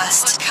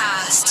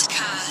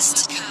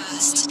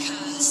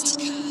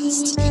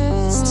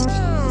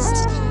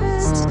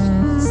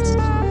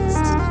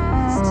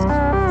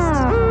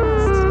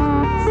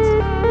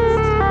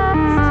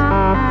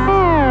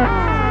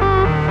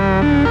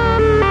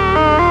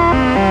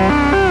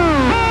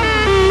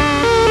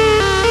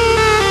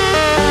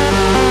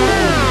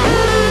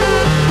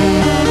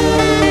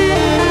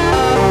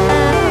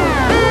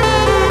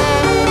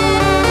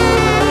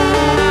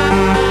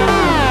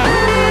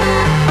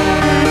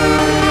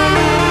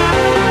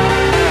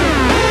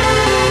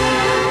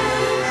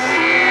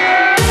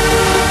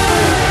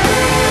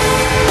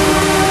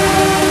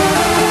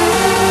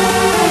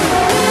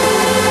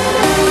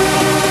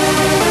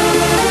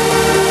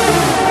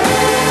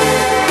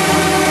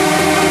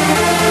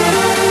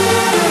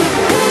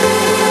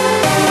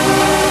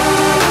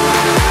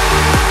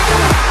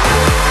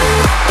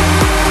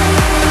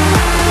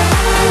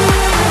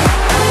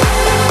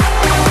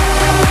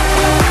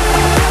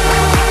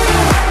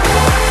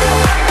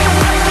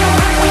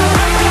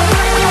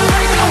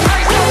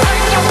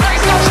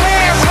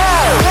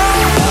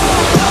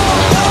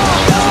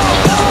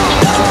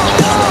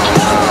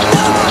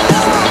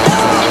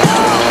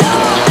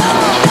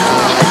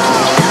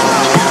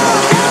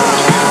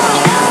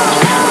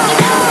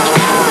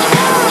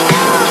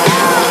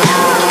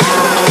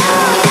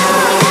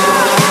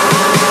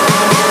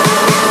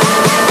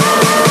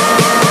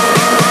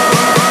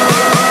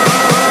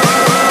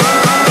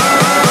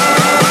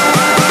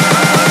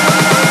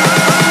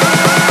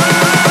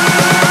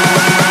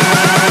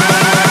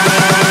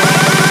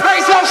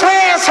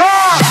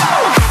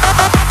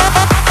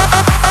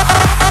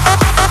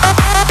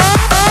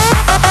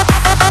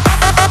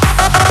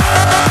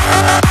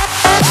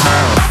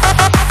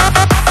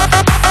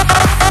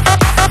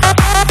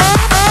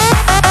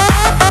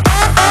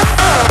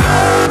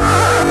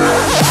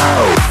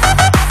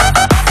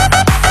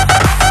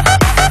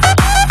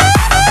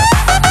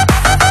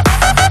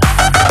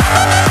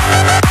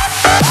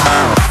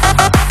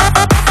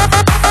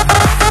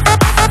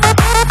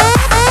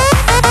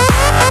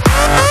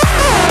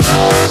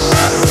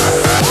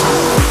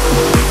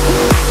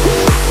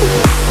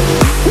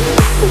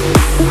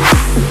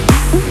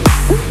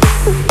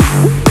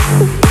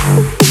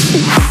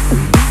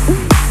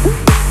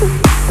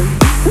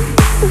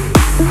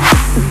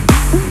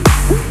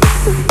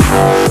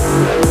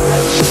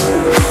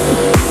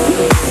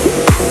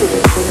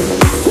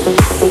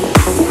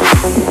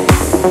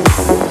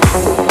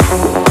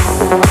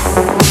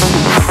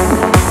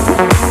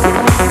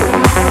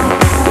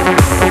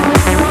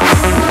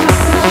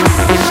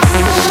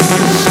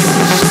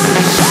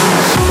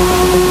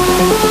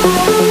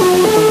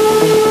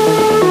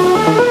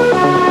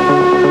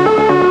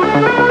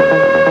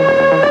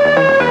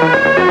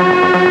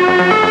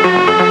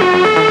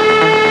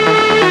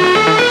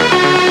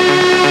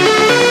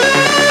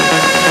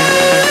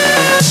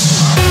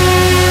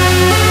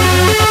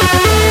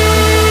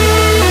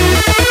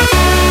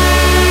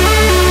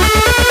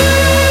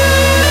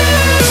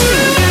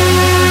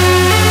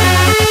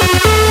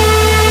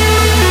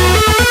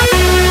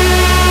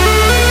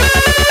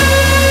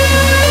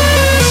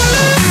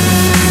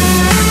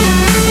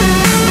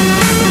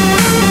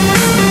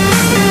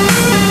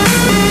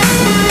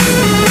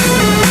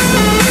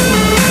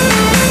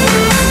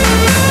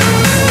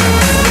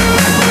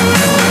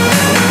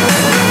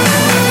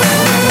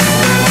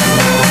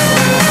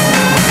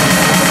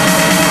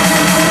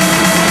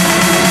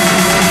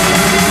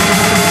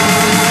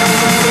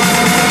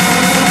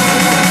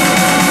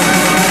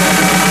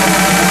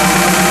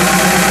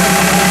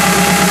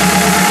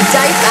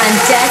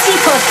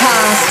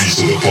 Piece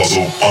of the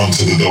puzzle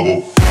onto the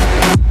double.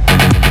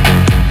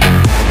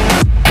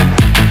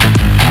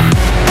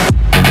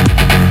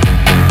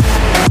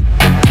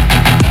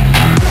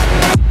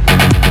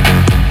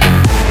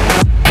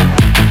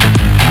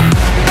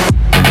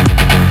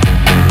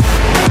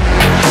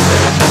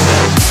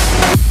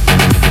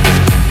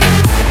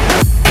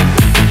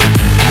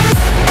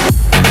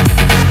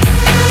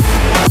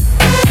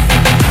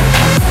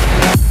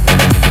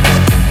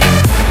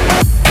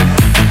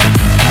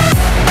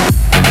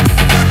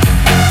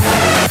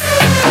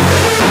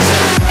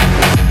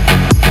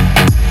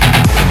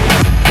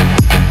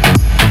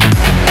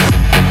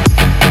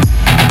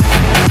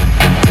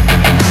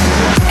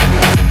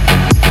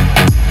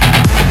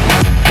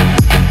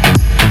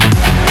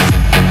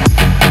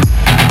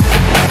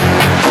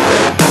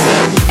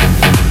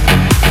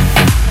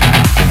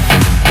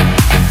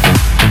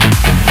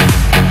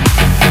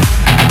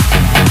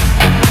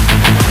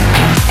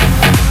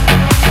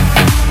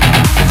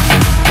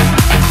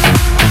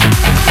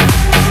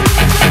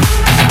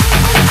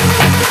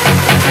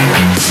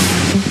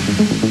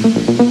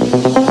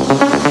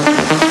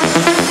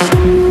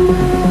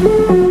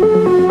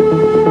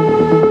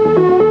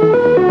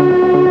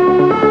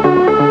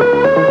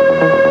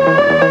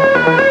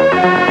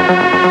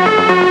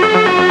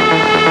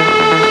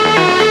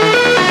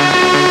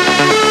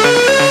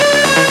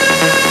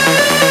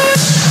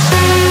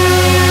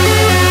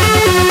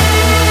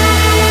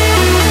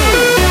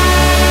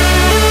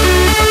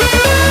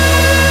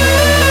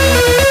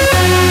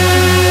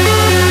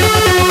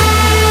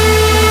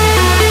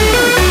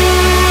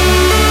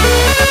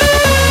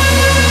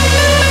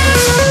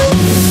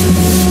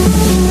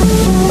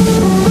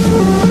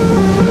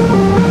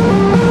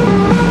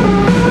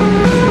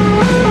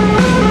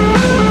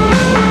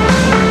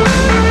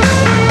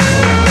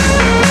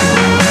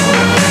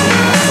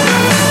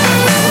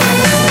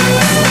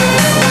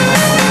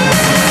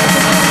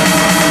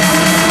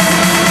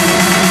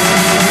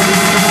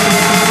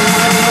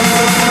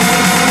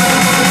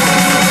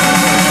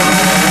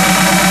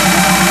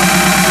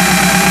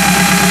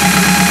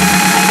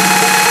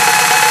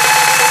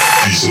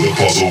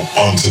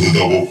 onto the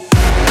double.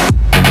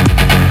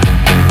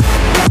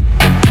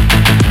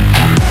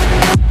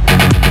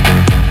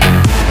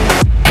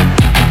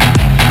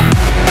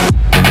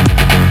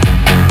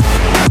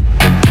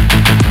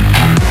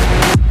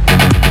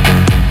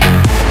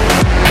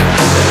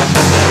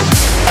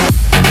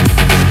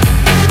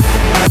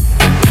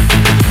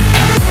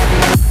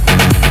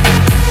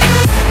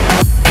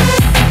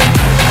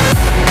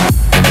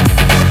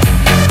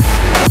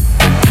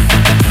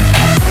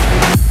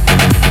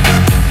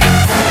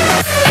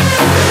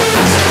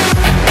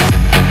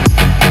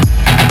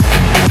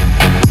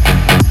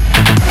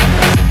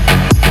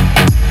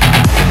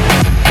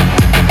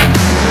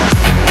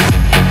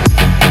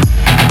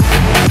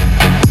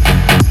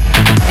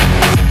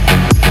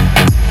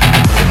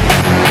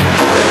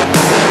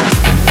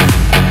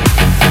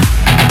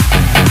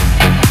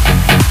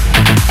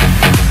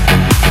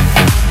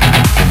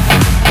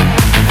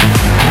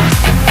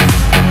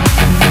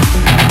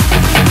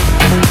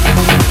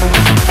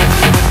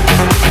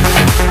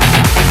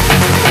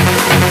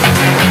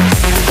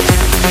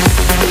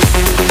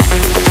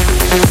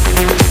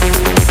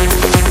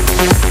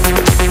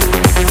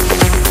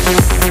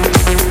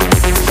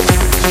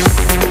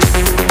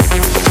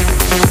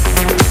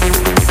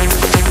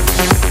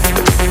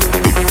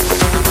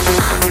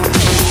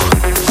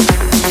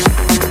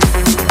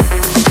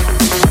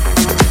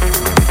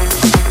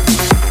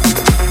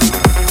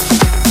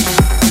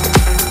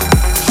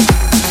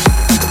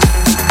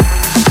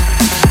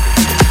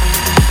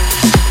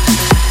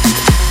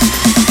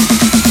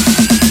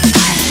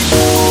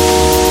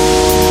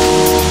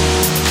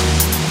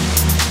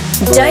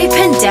 Dope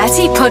and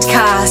Dirty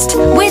Podcast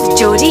with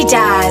Geordie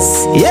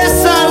Daz.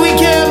 Yes, all we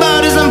care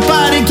about is some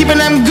party, keeping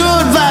them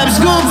good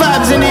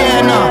vibes in the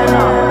air now.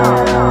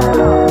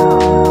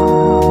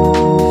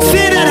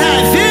 Feel that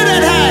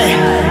high.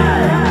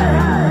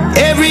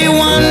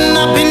 Everyone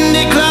up in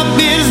the club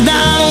is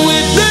down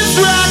with this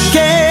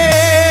rocket.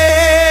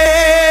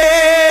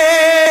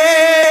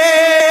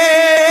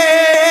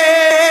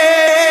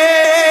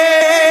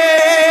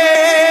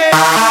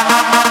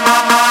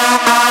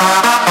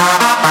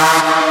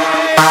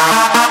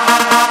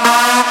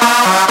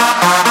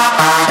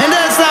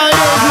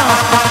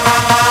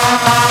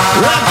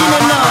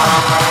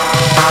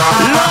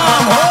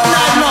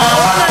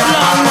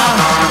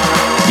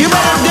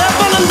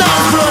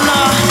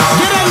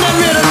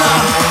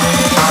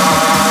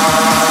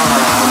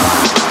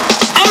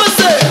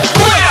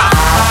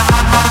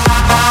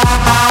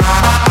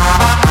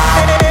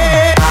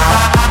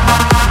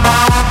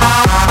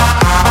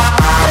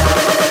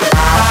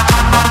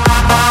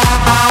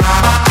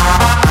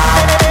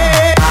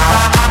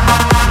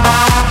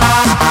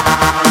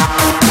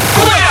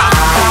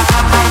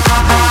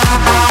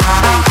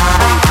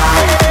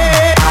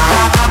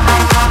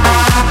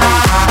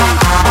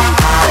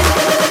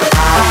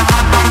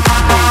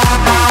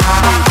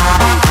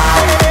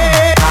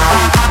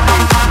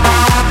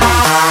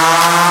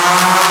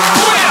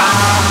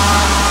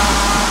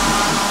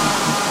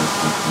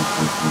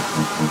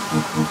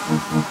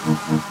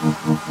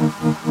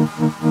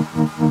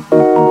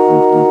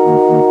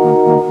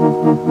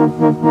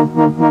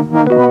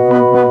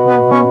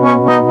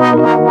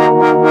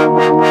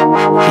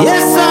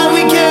 Yes, all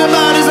we care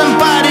about is some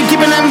party,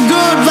 keeping them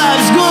good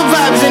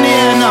vibes in the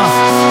air now.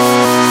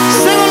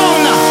 Sing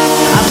along now.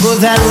 I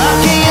put that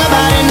rock in your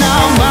body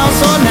now,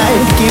 bounce all night.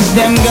 Keep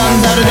them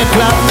guns out of the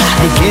club,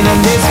 they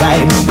killing this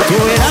vibe. Do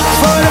it up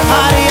for the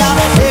party, out,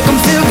 make them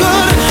feel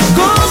good.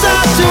 Goes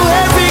out to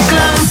every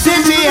club,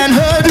 city and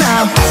hood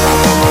now.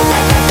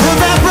 Put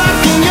that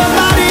rock in your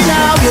body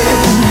now, yeah.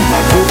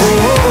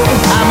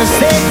 Oh, I'ma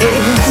say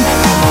it.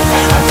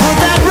 I put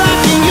that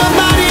rock in your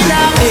body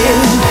now, yeah.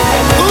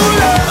 Ooh,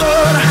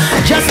 Lord,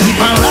 just keep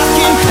on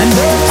rocking and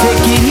don't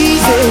take it easy.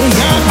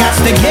 You got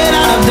to get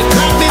out of the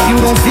club if you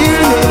don't feel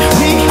it.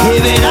 We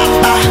give it up,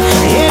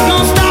 ain't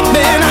no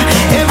stopping.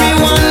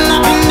 Everyone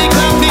up in the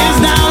club is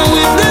down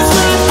with this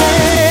rocket.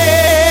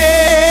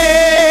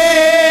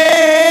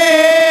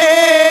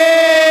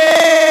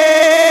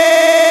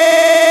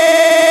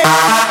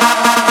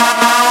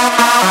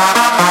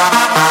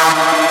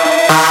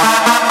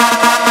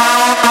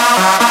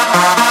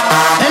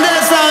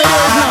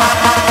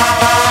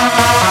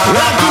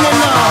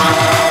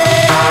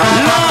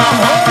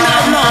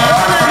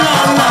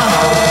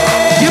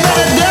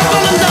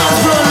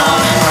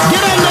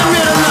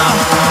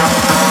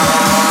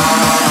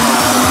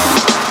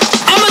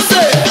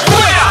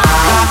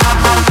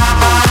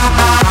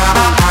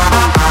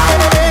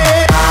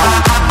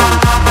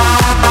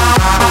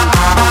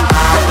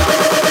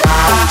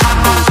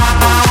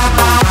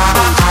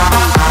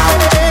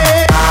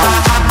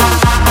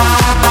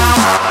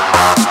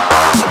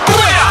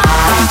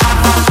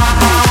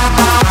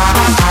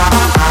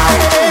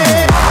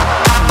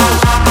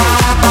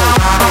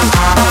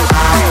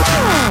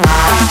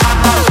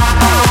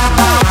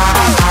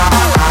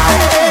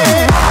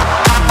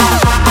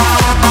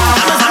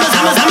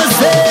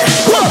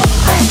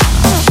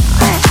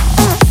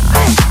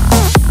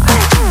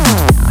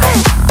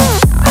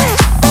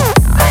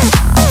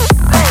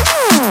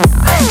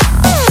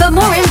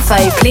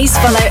 please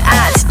follow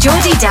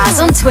 @JeordieDaz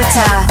on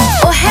Twitter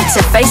or head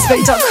to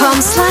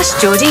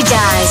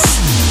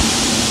facebook.com/JeordieDaz.